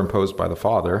the way, were imposed by the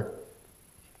Father.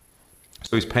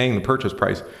 So he's paying the purchase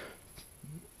price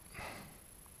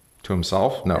to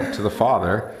himself? No, to the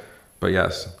Father. But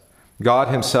yes, God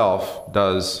himself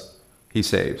he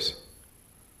saves.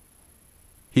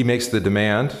 He makes the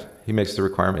demand, he makes the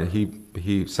requirement,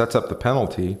 he sets up the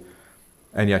penalty,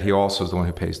 and yet he also is the one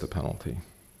who pays the penalty.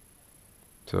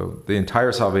 So the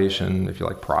entire salvation, if you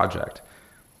like, project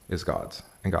is God's,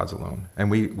 and God's alone.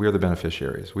 And we're the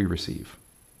beneficiaries. We receive.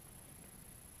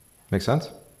 Make sense?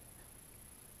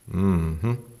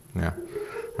 Mm-hmm. Yeah.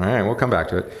 All right, we'll come back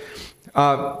to it.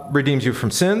 Redeems you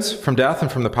from sins, from death, and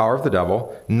from the power of the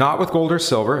devil, not with gold or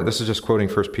silver, this is just quoting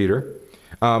 1 Peter,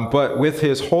 but with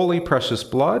his holy precious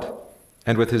blood,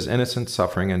 and with his innocent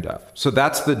suffering and death. So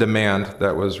that's the demand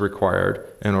that was required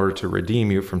in order to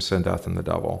redeem you from sin, death, and the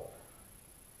devil.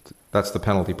 That's the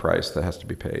penalty price that has to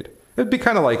be paid. It'd be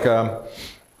kind of like a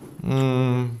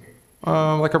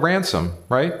ransom,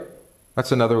 right?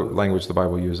 That's another language the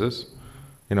Bible uses.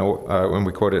 When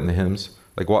we quote it in the hymns,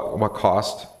 like what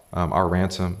cost our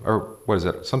ransom, or what is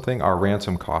it? Something our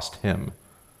ransom cost him.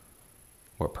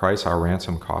 What price our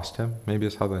ransom cost him, maybe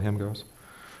is how the hymn goes.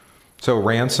 So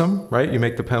ransom, right? You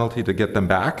make the penalty to get them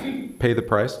back, pay the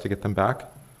price to get them back.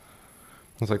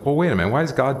 It's like, well, wait a minute. Why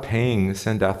is God paying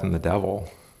sin, death, and the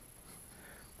devil?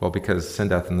 Well, because sin,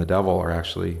 death, and the devil are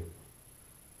actually,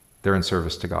 they're in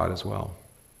service to God as well.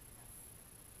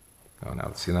 Oh,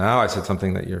 now I said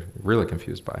something that you're really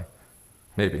confused by.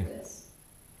 Maybe.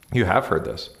 You have heard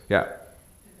this. Yeah.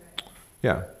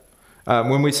 Yeah.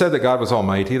 When we said that God was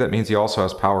almighty, that means he also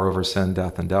has power over sin,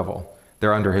 death, and devil.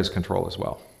 They're under his control as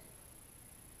well.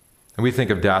 And we think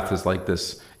of death as like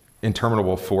this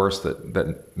interminable force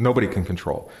that nobody can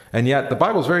control. And yet the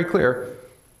Bible is very clear.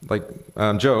 Like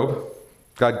Job,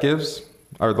 God gives,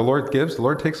 or the Lord gives, the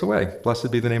Lord takes away. Blessed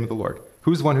be the name of the Lord.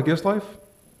 Who's the one who gives life?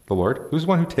 The Lord. Who's the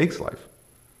one who takes life?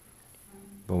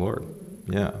 The Lord.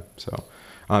 Yeah. So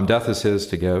death is his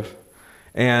to give.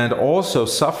 And also,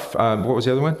 what was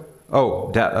the other one? Oh,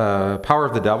 power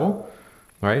of the devil,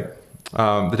 right?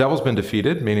 The devil's been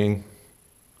defeated, meaning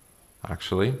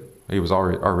actually. He was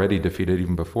already defeated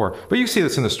even before. But you see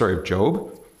this in the story of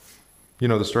Job. You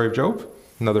know the story of Job?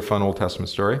 Another fun Old Testament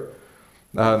story.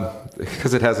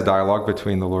 Because it has a dialogue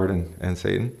between the Lord and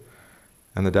Satan.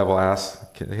 And the devil asks,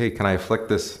 hey, can I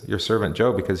afflict your servant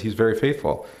Job because he's very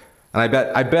faithful? And I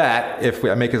bet if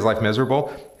I make his life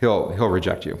miserable, he'll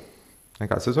reject you. And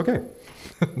God says, okay,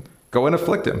 go and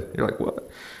afflict him. You're like, what?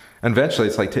 And eventually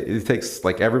it's like, it takes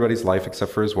like everybody's life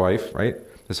except for his wife, right?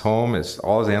 His home,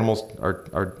 all his animals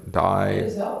are die.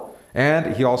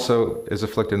 And he also is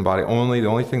afflicted in body. The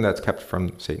only thing that's kept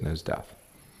from Satan is death.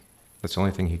 That's the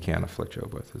only thing he can afflict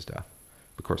Job with is death.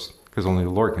 Of course, because only the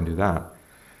Lord can do that.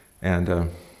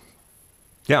 And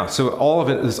so all of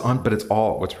it is but it's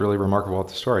all, what's really remarkable about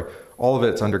the story, all of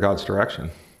it's under God's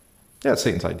direction. Yeah, it's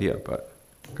Satan's idea, but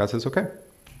God says, okay,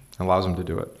 and allows him to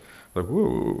do it. Like,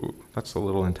 whoa, that's a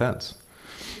little intense.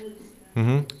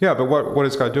 Yeah, but what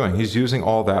is God doing? He's using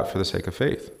all that for the sake of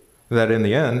faith. That in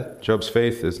the end, Job's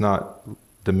faith is not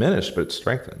diminished, but it's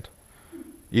strengthened,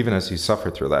 even as he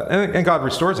suffered through that. And God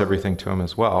restores everything to him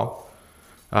as well.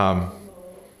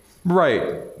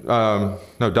 Right. No,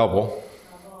 double.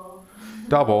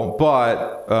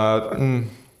 But, and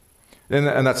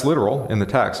that's literal in the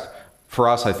text. For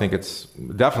us, I think it's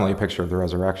definitely a picture of the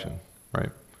resurrection, right?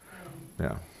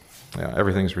 Yeah,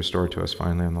 everything's restored to us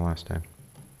finally on the last day.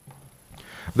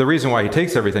 The reason why he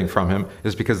takes everything from him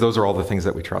is because those are all the things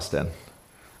that we trust in.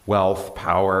 Wealth,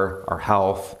 power, our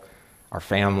health, our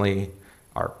family,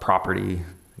 our property,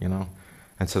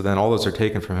 And so then all those are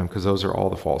taken from him because those are all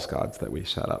the false gods that we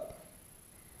set up.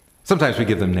 Sometimes we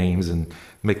give them names and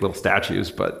make little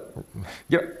statues, but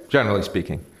generally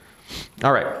speaking.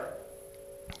 All right.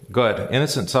 Good.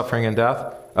 Innocent suffering and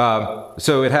death.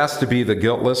 So it has to be the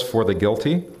guiltless for the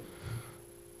guilty.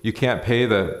 You can't pay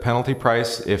the penalty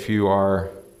price if you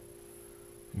are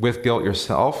with guilt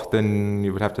yourself, then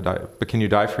you would have to die. But can you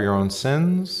die for your own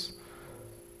sins?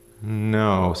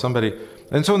 No.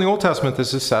 And so in the Old Testament,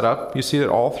 this is set up. You see it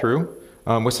all through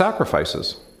with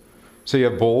sacrifices. So you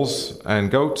have bulls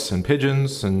and goats and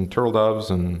pigeons and turtle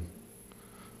doves and,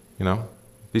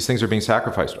 these things are being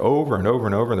sacrificed over and over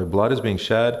and over, and their blood is being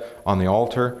shed on the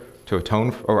altar to atone,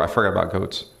 I forgot about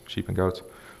goats, sheep and goats,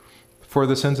 for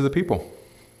the sins of the people.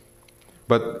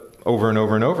 But over and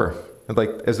over and over. Like,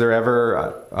 is there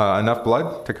ever enough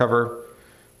blood to cover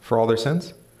for all their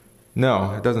sins?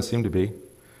 No, it doesn't seem to be.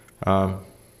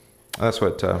 That's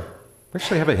what, we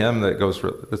actually have a hymn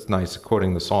that's nice,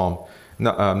 quoting the Psalm.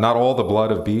 Not all the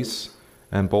blood of beasts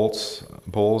and bulls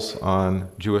on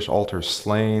Jewish altars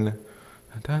slain.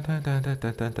 That's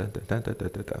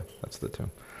the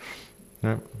tune.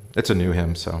 Yeah. It's a new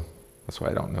hymn, so that's why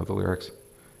I don't know the lyrics.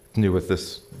 New with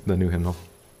the new hymnal.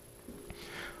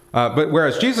 But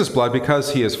whereas Jesus' blood,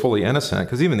 because he is fully innocent,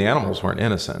 because even the animals weren't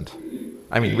innocent.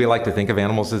 I mean, we like to think of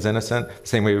animals as innocent, the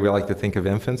same way we like to think of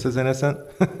infants as innocent.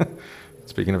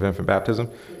 Speaking of infant baptism.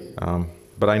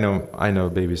 But I know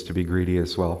babies to be greedy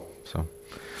as well. So,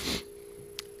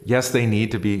 yes, they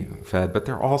need to be fed, but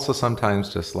they're also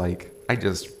sometimes just like, I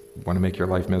just want to make your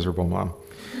life miserable, Mom.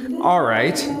 All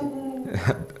right.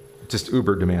 Just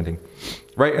uber demanding.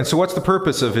 Right? And so what's the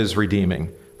purpose of his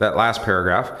redeeming? That last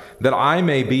paragraph, that I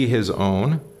may be his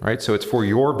own, right? So it's for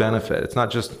your benefit. It's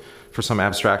not just for some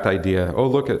abstract idea. Oh,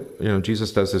 look at,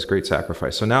 Jesus does this great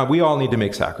sacrifice. So now we all need to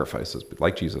make sacrifices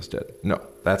like Jesus did. No,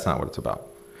 that's not what it's about.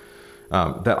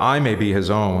 That I may be his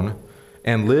own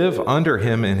and live under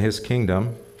him in his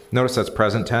kingdom. Notice that's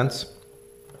present tense.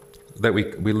 That we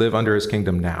live under his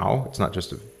kingdom now. It's not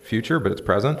just a future, but it's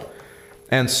present.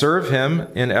 And serve him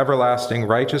in everlasting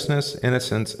righteousness,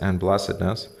 innocence, and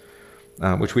blessedness,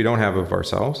 which we don't have of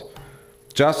ourselves,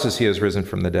 just as he has risen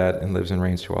from the dead and lives and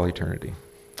reigns to all eternity.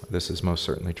 This is most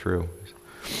certainly true.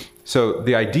 So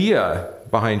the idea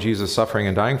behind Jesus suffering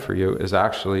and dying for you is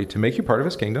actually to make you part of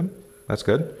his kingdom. That's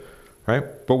good, right?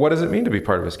 But what does it mean to be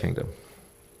part of his kingdom?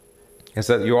 It's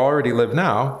that you already live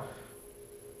now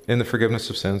in the forgiveness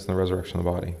of sins and the resurrection of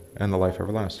the body and the life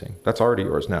everlasting. That's already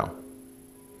yours now.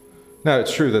 Now,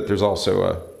 it's true that there's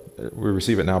also we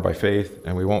receive it now by faith,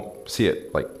 and we won't see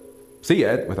it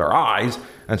with our eyes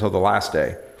until the last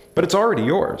day. But it's already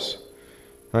yours,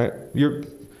 right?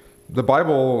 The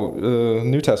Bible,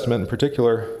 New Testament in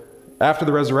particular, after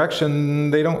the resurrection,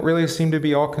 they don't really seem to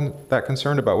be all that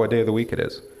concerned about what day of the week it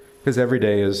is, because every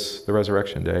day is the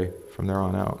resurrection day from there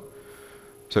on out.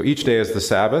 So each day is the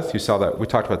Sabbath. You saw that. We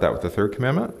talked about that with the third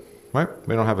commandment, right?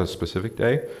 We don't have a specific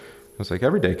day. It's like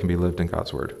every day can be lived in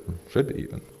God's word. Should be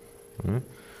even. Mm-hmm.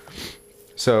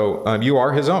 So you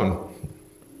are his own.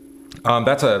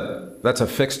 That's a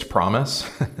fixed promise.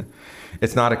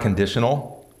 It's not a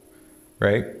conditional,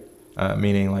 right?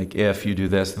 meaning like if you do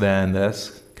this, then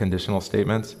this, conditional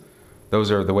statements.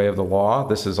 Those are the way of the law.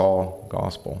 This is all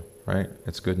gospel, right?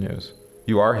 It's good news.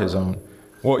 You are his own.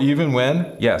 Well, even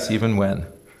when? Yes, even when.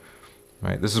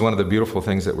 Right? This is one of the beautiful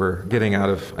things that we're getting out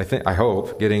of, I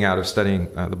hope, getting out of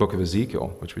studying the book of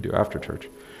Ezekiel, which we do after church.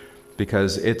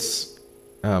 Because it's,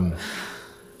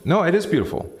 no, it is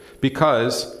beautiful.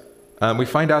 Because we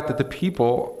find out that the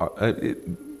people,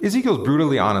 Ezekiel's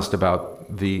brutally honest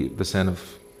about the sin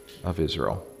of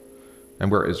Israel.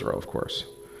 And we're Israel, of course.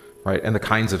 Right? And the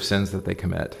kinds of sins that they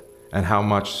commit. And how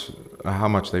much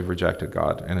they've rejected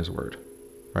God and his word.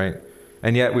 Right?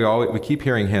 And yet we keep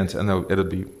hearing hints, and though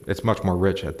it's much more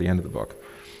rich at the end of the book.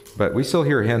 But we still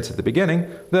hear hints at the beginning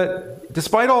that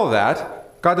despite all of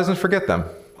that, God doesn't forget them.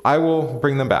 I will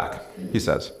bring them back, he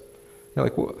says. You're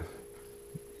like, well,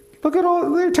 look at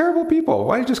they're terrible people.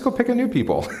 Why don't you just go pick a new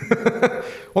people?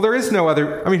 Well, there is no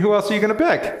other, who else are you going to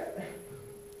pick?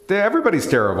 Everybody's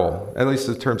terrible, at least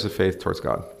in terms of faith towards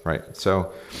God, right?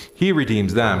 So he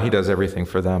redeems them. He does everything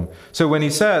for them. So when he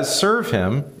says, serve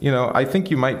him, I think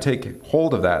you might take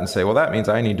hold of that and say, well, that means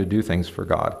I need to do things for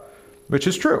God, which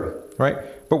is true, right?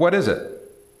 But what is it?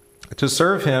 To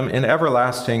serve him in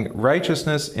everlasting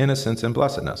righteousness, innocence, and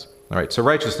blessedness. All right, so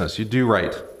righteousness, you do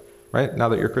right, right? Now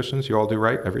that you're Christians, you all do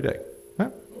right every day.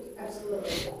 Right?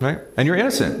 Absolutely. Right? And you're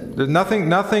innocent. There's nothing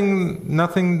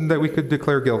that we could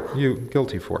declare you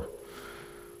guilty for.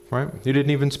 Right? You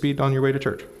didn't even speed on your way to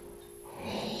church.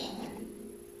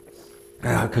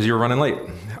 Because you were running late.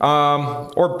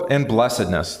 And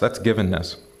blessedness, that's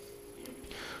givenness.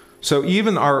 So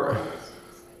even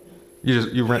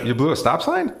you blew a stop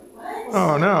sign? What?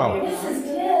 Oh no. This is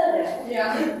good.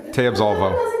 Yeah. Te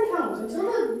absolvo. That doesn't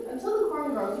count. Until the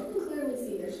corn grows, you can clearly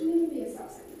see. There shouldn't even be a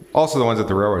stop sign. Also the ones at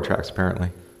the railroad tracks, apparently.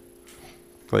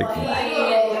 Like,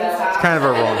 it's kind of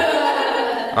a rule.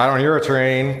 I don't hear a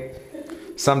train.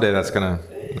 Someday that's going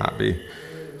to not be.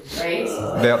 Right?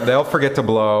 They'll forget to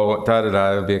blow.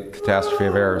 It'll be a catastrophe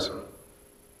of errors.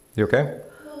 You okay?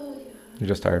 You're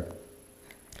just tired.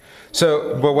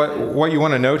 So, but what you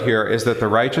want to note here is that the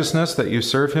righteousness that you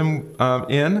serve him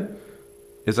in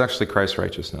is actually Christ's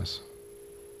righteousness.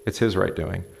 It's his right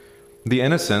doing. The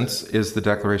innocence is the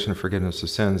declaration of forgiveness of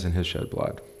sins in his shed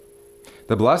blood.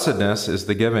 The blessedness is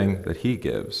the giving that he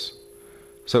gives.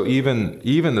 So even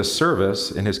the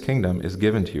service in his kingdom is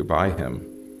given to you by him.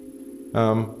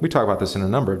 We talk about this in a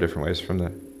number of different ways from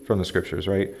the scriptures,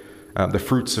 right? The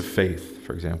fruits of faith,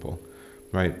 for example,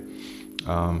 right?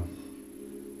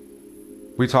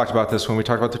 We talked about this when we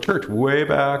talked about the church way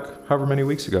back, however many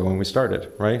weeks ago when we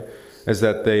started, right? Is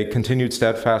that they continued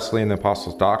steadfastly in the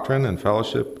apostles' doctrine and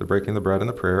fellowship, the breaking of the bread and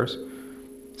the prayers.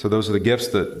 So those are the gifts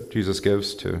that Jesus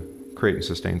gives to create and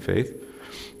sustain faith.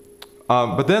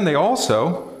 But then they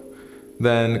also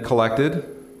then collected,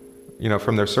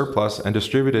 from their surplus and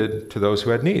distributed to those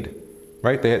who had need,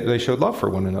 right? They showed love for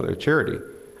one another, charity,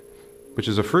 which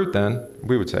is a fruit then,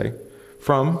 we would say,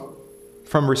 from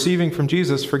receiving from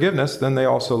Jesus forgiveness. Then they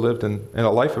also lived in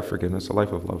a life of forgiveness, a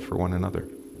life of love for one another,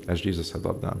 as Jesus had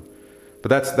loved them. But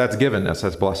that's givenness,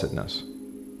 that's blessedness.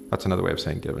 That's another way of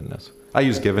saying givenness. I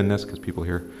use givenness because people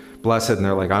hear blessed and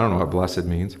they're like, I don't know what blessed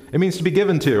means. It means to be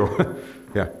given to.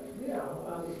 Yeah. Yeah.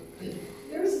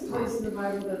 There's a place in the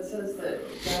Bible that says that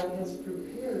God has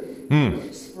prepared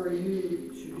works for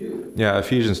you to do. Yeah,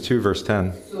 Ephesians 2, verse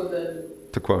 10. So then,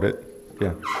 to quote it.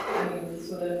 Yeah.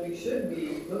 so then we should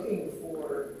be looking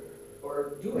for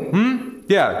or doing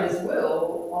Yeah. his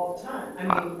will all the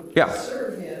time. Yeah. To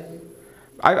serve him.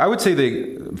 I would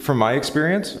say from my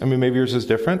experience, maybe yours is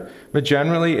different, but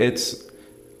generally it's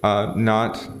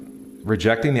not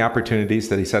rejecting the opportunities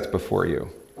that he sets before you.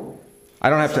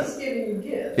 I don't have He's giving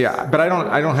you gifts. Yeah, but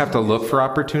I don't have to look for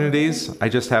opportunities. I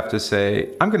just have to say,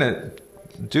 I'm going to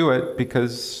do it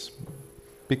because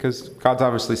God's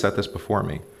obviously set this before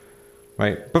me.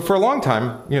 Right? But for a long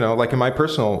time, like in my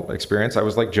personal experience, I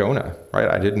was like Jonah, right?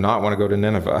 I did not want to go to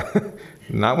Nineveh.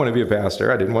 Not want to be a pastor.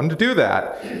 I didn't want to do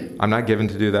that. I'm not given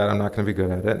to do that. I'm not going to be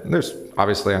good at it. And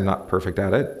obviously I'm not perfect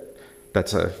at it.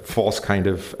 That's a false kind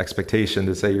of expectation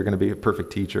to say you're going to be a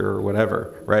perfect teacher or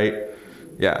whatever, right?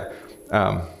 Yeah.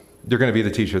 You're going to be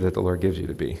the teacher that the Lord gives you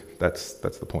to be. That's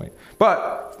the point.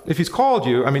 But if he's called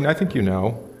you, I think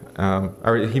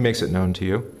or he makes it known to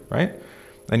you, right?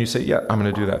 And you say, yeah, I'm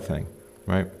going to do that thing,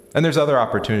 right? And there's other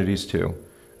opportunities too.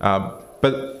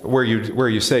 But where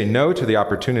you say no to the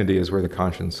opportunity is where the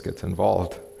conscience gets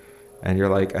involved. And you're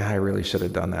like, I really should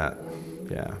have done that.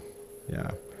 Yeah.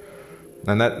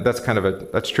 And that's kind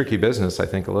of that's tricky business, I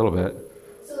think, a little bit.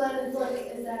 So then it's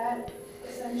like, is that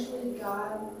essentially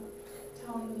God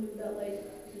telling you that,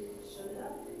 you should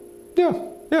have?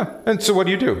 Yeah. Yeah. And so what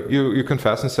do? You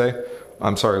confess and say,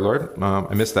 I'm sorry, Lord.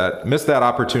 I missed that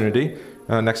opportunity.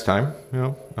 Next time,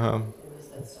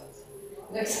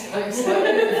 Next time,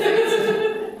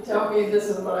 tell me this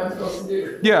is what I'm supposed to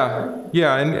do. Yeah.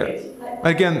 And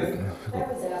again, I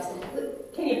was asking,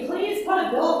 can you please put a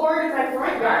billboard in my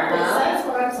front yard that says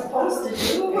what I'm supposed to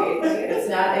do? It's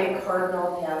not a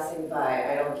cardinal passing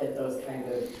by. I don't get those kind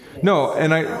of things. no,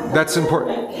 and that's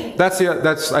important.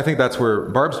 I think that's where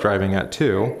Barb's driving at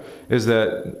too, is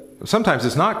that sometimes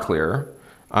it's not clear,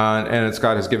 and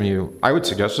God has given you, I would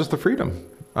suggest, just the freedom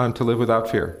to live without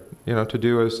fear. To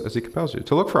do as He compels you,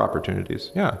 to look for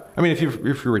opportunities. Yeah, I mean, if you're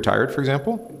retired, for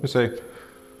example, you say,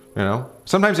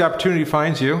 sometimes the opportunity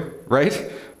finds you, right?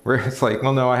 Where it's like,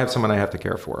 well, no, I have someone I have to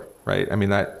care for, right? I mean,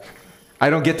 that I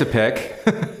don't get to pick.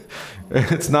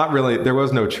 It's not really. There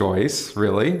was no choice,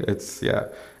 really.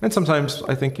 And sometimes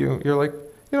I think you're like,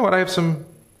 you know what? I have some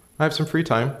free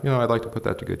time. I'd like to put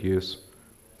that to good use,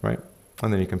 right?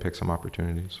 And then you can pick some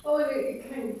opportunities. Well,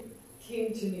 it kind of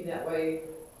came to me that way.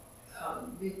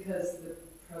 Because the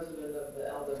president of the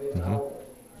LWL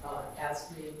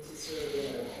asked me to serve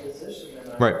in a position,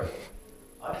 and I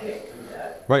can't do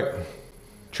that. Right.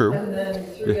 True. And then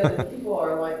 3 other people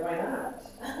are like, why not?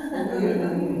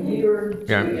 You're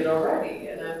doing it already,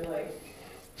 and I'm like,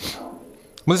 oh.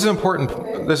 Well, this is important.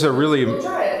 Okay. This is a really We'll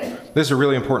try it. This is a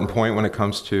really important point when it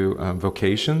comes to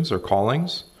vocations or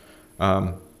callings.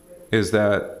 Is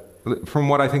that, from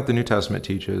what I think the New Testament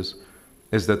teaches,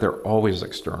 is that they're always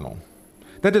external.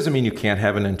 That doesn't mean you can't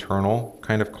have an internal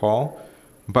kind of call,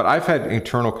 but I've had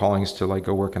internal callings to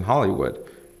go work in Hollywood,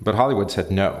 but Hollywood said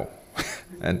no,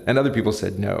 and other people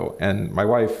said no, and my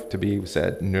wife to be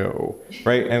said no,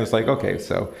 right? And it was like, okay,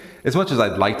 so as much as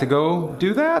I'd like to go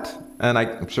do that, and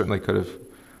I certainly could have,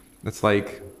 it's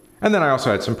like, and then I also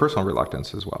had some personal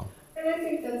reluctance as well. And I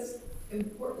think that's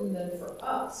important then for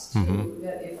us too,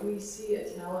 that if we see a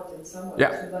talent in someone,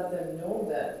 to let them know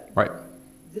that. Right.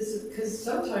 This is because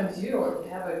sometimes you don't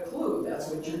have a clue that's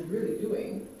what you're really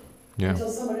doing until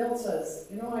someone else says,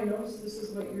 I noticed this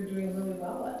is what you're doing really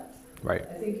well at. Right.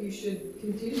 I think you should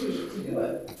continue to do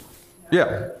it.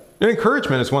 Yeah. And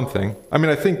encouragement is one thing. I mean,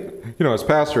 I think, as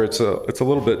pastor, it's a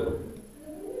little bit,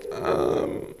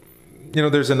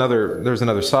 there's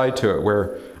another side to it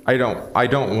where I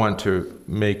don't want to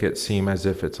make it seem as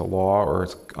if it's a law or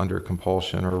it's under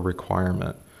compulsion or a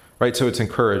requirement. Right, so it's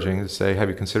encouraging to say, have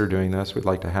you considered doing this? We'd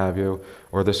like to have you.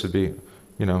 Or this would be,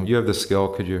 you have the skill.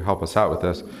 Could you help us out with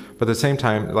this? But at the same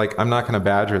time, I'm not going to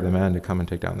badger the men to come and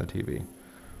take down the TV.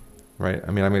 Right?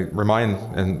 I mean, remind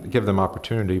and give them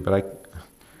opportunity, but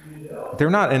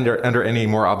they're not under any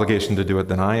more obligation to do it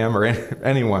than I am or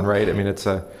anyone, right? I mean, it's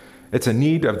a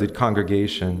need of the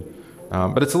congregation.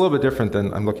 But it's a little bit different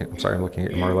than, I'm looking at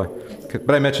you, Marla.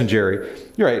 But I mentioned Jerry.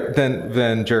 You're right,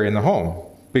 than Jerry in the home.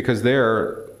 Because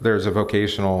there's a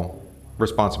vocational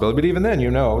responsibility, but even then,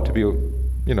 to be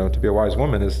a wise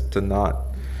woman is to not,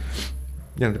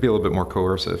 to be a little bit more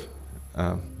coercive,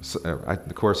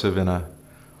 coercive in a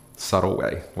subtle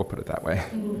way. We'll put it that way.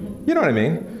 You know what I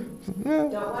mean?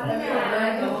 Don't want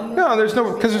to No, there's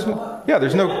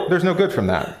no good from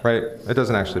that, right? It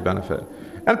doesn't actually benefit.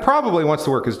 And probably once the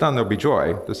work is done, there'll be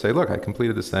joy to say, look, I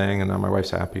completed this thing, and now my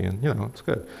wife's happy, and it's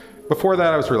good. Before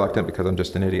that, I was reluctant because I'm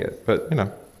just an idiot. But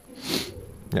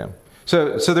yeah.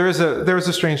 So there is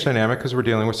a strange dynamic because we're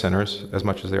dealing with sinners as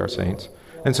much as they are saints,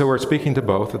 and so we're speaking to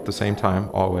both at the same time,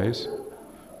 always,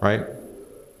 right?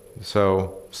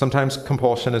 So sometimes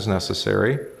compulsion is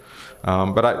necessary,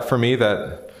 but for me,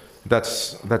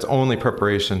 that's only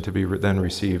preparation to be then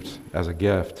received as a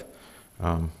gift,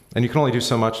 and you can only do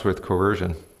so much with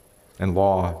coercion, and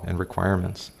law and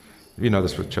requirements. You know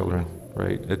this with children,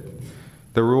 right?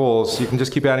 The rules, you can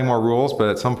just keep adding more rules, but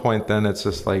at some point then it's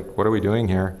just like, what are we doing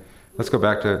here? Let's go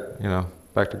back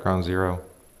to ground zero.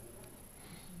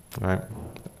 Right?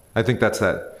 I think that's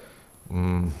that.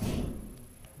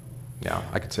 Yeah,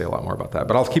 I could say a lot more about that,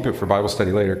 but I'll keep it for Bible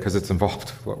study later because it's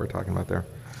involved with what we're talking about there.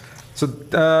 So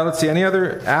let's see, any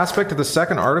other aspect of the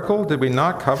second article did we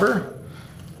not cover?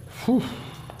 Whew.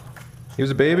 He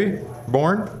was a baby,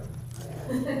 born?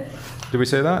 Did we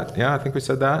say that? Yeah, I think we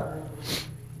said that.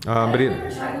 But he,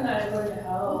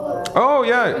 oh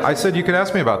yeah, I said you could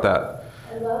ask me about that.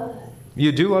 I love that.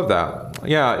 You do love that.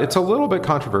 Yeah, it's a little bit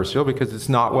controversial because it's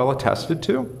not well attested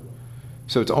to.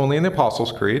 So it's only in the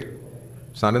Apostles' Creed.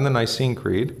 It's not in the Nicene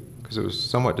Creed because it was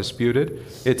somewhat disputed.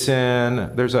 There's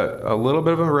a little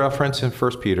bit of a reference in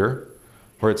 1 Peter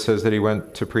where it says that he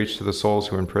went to preach to the souls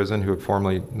who were in prison who had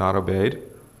formerly not obeyed.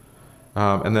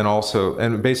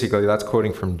 And basically that's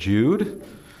quoting from Jude.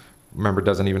 Remember, it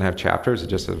doesn't even have chapters, it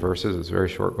just has verses. It's a very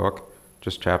short book.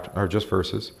 just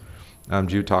verses.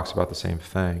 Jude talks about the same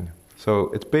thing.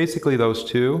 So it's basically those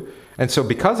two. And so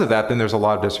because of that, then there's a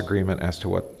lot of disagreement as to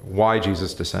why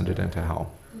Jesus descended into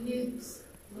hell.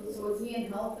 So was he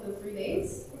in hell for the 3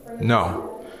 days?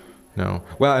 No.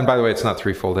 Well, and by the way, it's not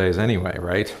 3 full days anyway,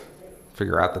 right?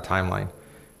 Figure out the timeline.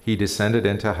 He descended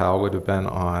into hell would have been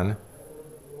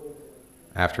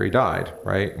after he died,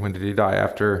 right? When did he die? In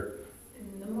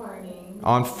the morning.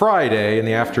 On Friday in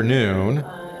the afternoon.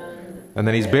 And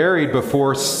then he's buried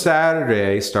before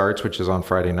Saturday starts, which is on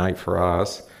Friday night for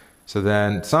us. So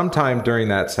then sometime during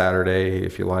that Saturday,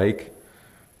 if you like,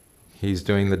 he's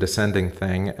doing the descending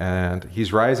thing, and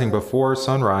he's rising before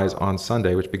sunrise on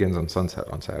Sunday, which begins on sunset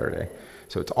on Saturday.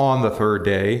 So it's on the 3rd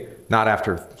day, not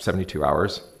after 72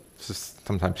 hours.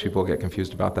 Sometimes people get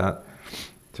confused about that.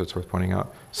 So it's worth pointing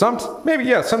out.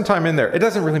 Sometime in there. It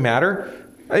doesn't really matter.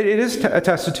 It is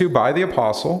attested to by the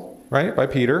apostle, right? By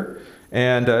Peter.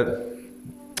 And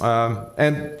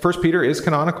 1 Peter is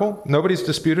canonical. Nobody's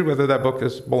disputed whether that book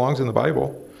belongs in the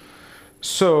Bible.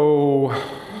 So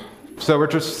we're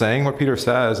just saying what Peter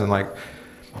says,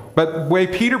 but the way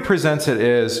Peter presents it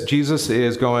is Jesus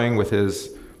is going with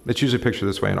it's usually pictured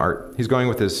this way in art. He's going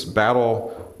with his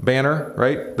battle banner,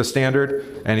 right? The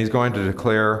standard, and he's going to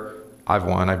declare, I've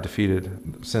won, I've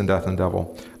defeated sin, death, and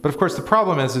devil. But of course the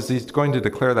problem is he's going to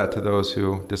declare that to those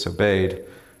who disobeyed,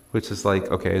 which is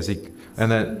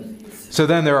so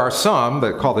then there are some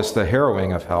that call this the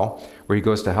harrowing of hell, where he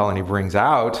goes to hell and he brings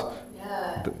out,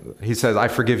 he says, I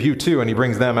forgive you too, and he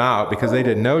brings them out because they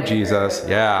didn't know Jesus.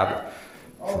 Yeah.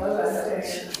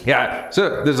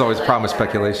 So there's always a problem with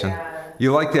speculation.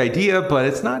 You like the idea, but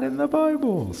it's not in the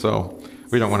Bible. So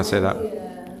we don't want to say that.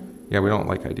 Yeah, we don't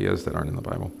like ideas that aren't in the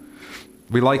Bible.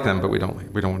 We like them, but we don't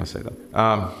want to say them.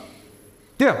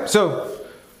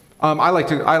 I like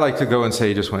to go and say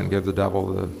you just went and give the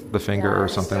devil the finger or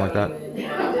something like that.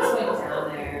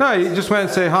 No, you just went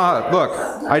and say, look,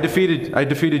 I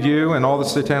defeated you and all the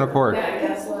satanic horde. Yeah,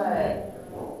 guess what?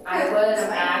 I was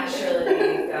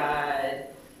actually God.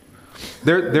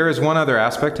 There is one other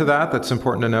aspect to that's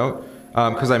important to note,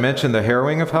 because I mentioned the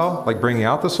harrowing of hell, like bringing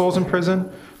out the souls in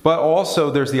prison. But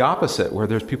also there's the opposite, where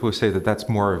there's people who say that that's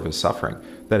more of his suffering,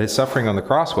 that his suffering on the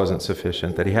cross wasn't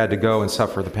sufficient, that he had to go and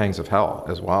suffer the pangs of hell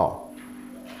as well.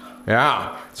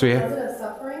 Yeah. So was it a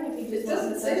suffering if he just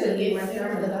doesn't say that he went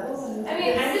down to the devil? I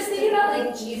mean, I'm just thinking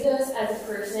about Jesus as a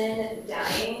person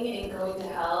dying and going to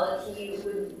hell. He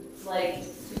would be fine.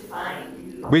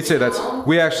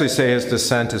 We actually say his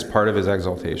descent is part of his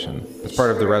exaltation. It's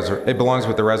part of the it belongs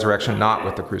with the resurrection, not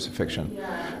with the crucifixion.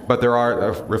 But there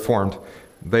are Reformed.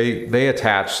 They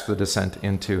attach the descent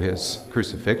into his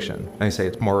crucifixion. And they say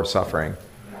it's more suffering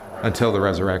until the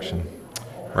resurrection,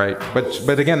 right?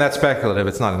 But again, that's speculative.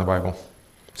 It's not in the Bible.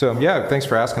 So thanks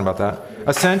for asking about that.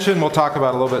 Ascension, we'll talk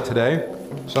about a little bit today.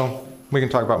 So we can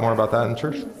talk more about that in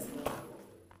church.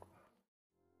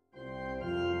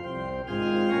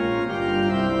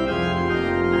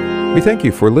 We thank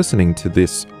you for listening to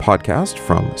this podcast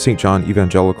from St. John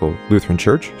Evangelical Lutheran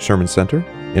Church Sermon Center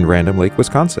in Random Lake,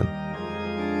 Wisconsin.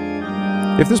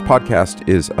 If this podcast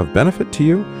is of benefit to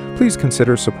you, please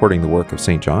consider supporting the work of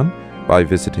St. John by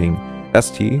visiting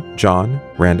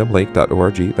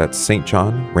stjohnrandomlake.org. That's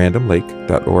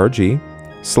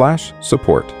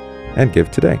stjohnrandomlake.org/support, and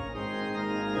give today.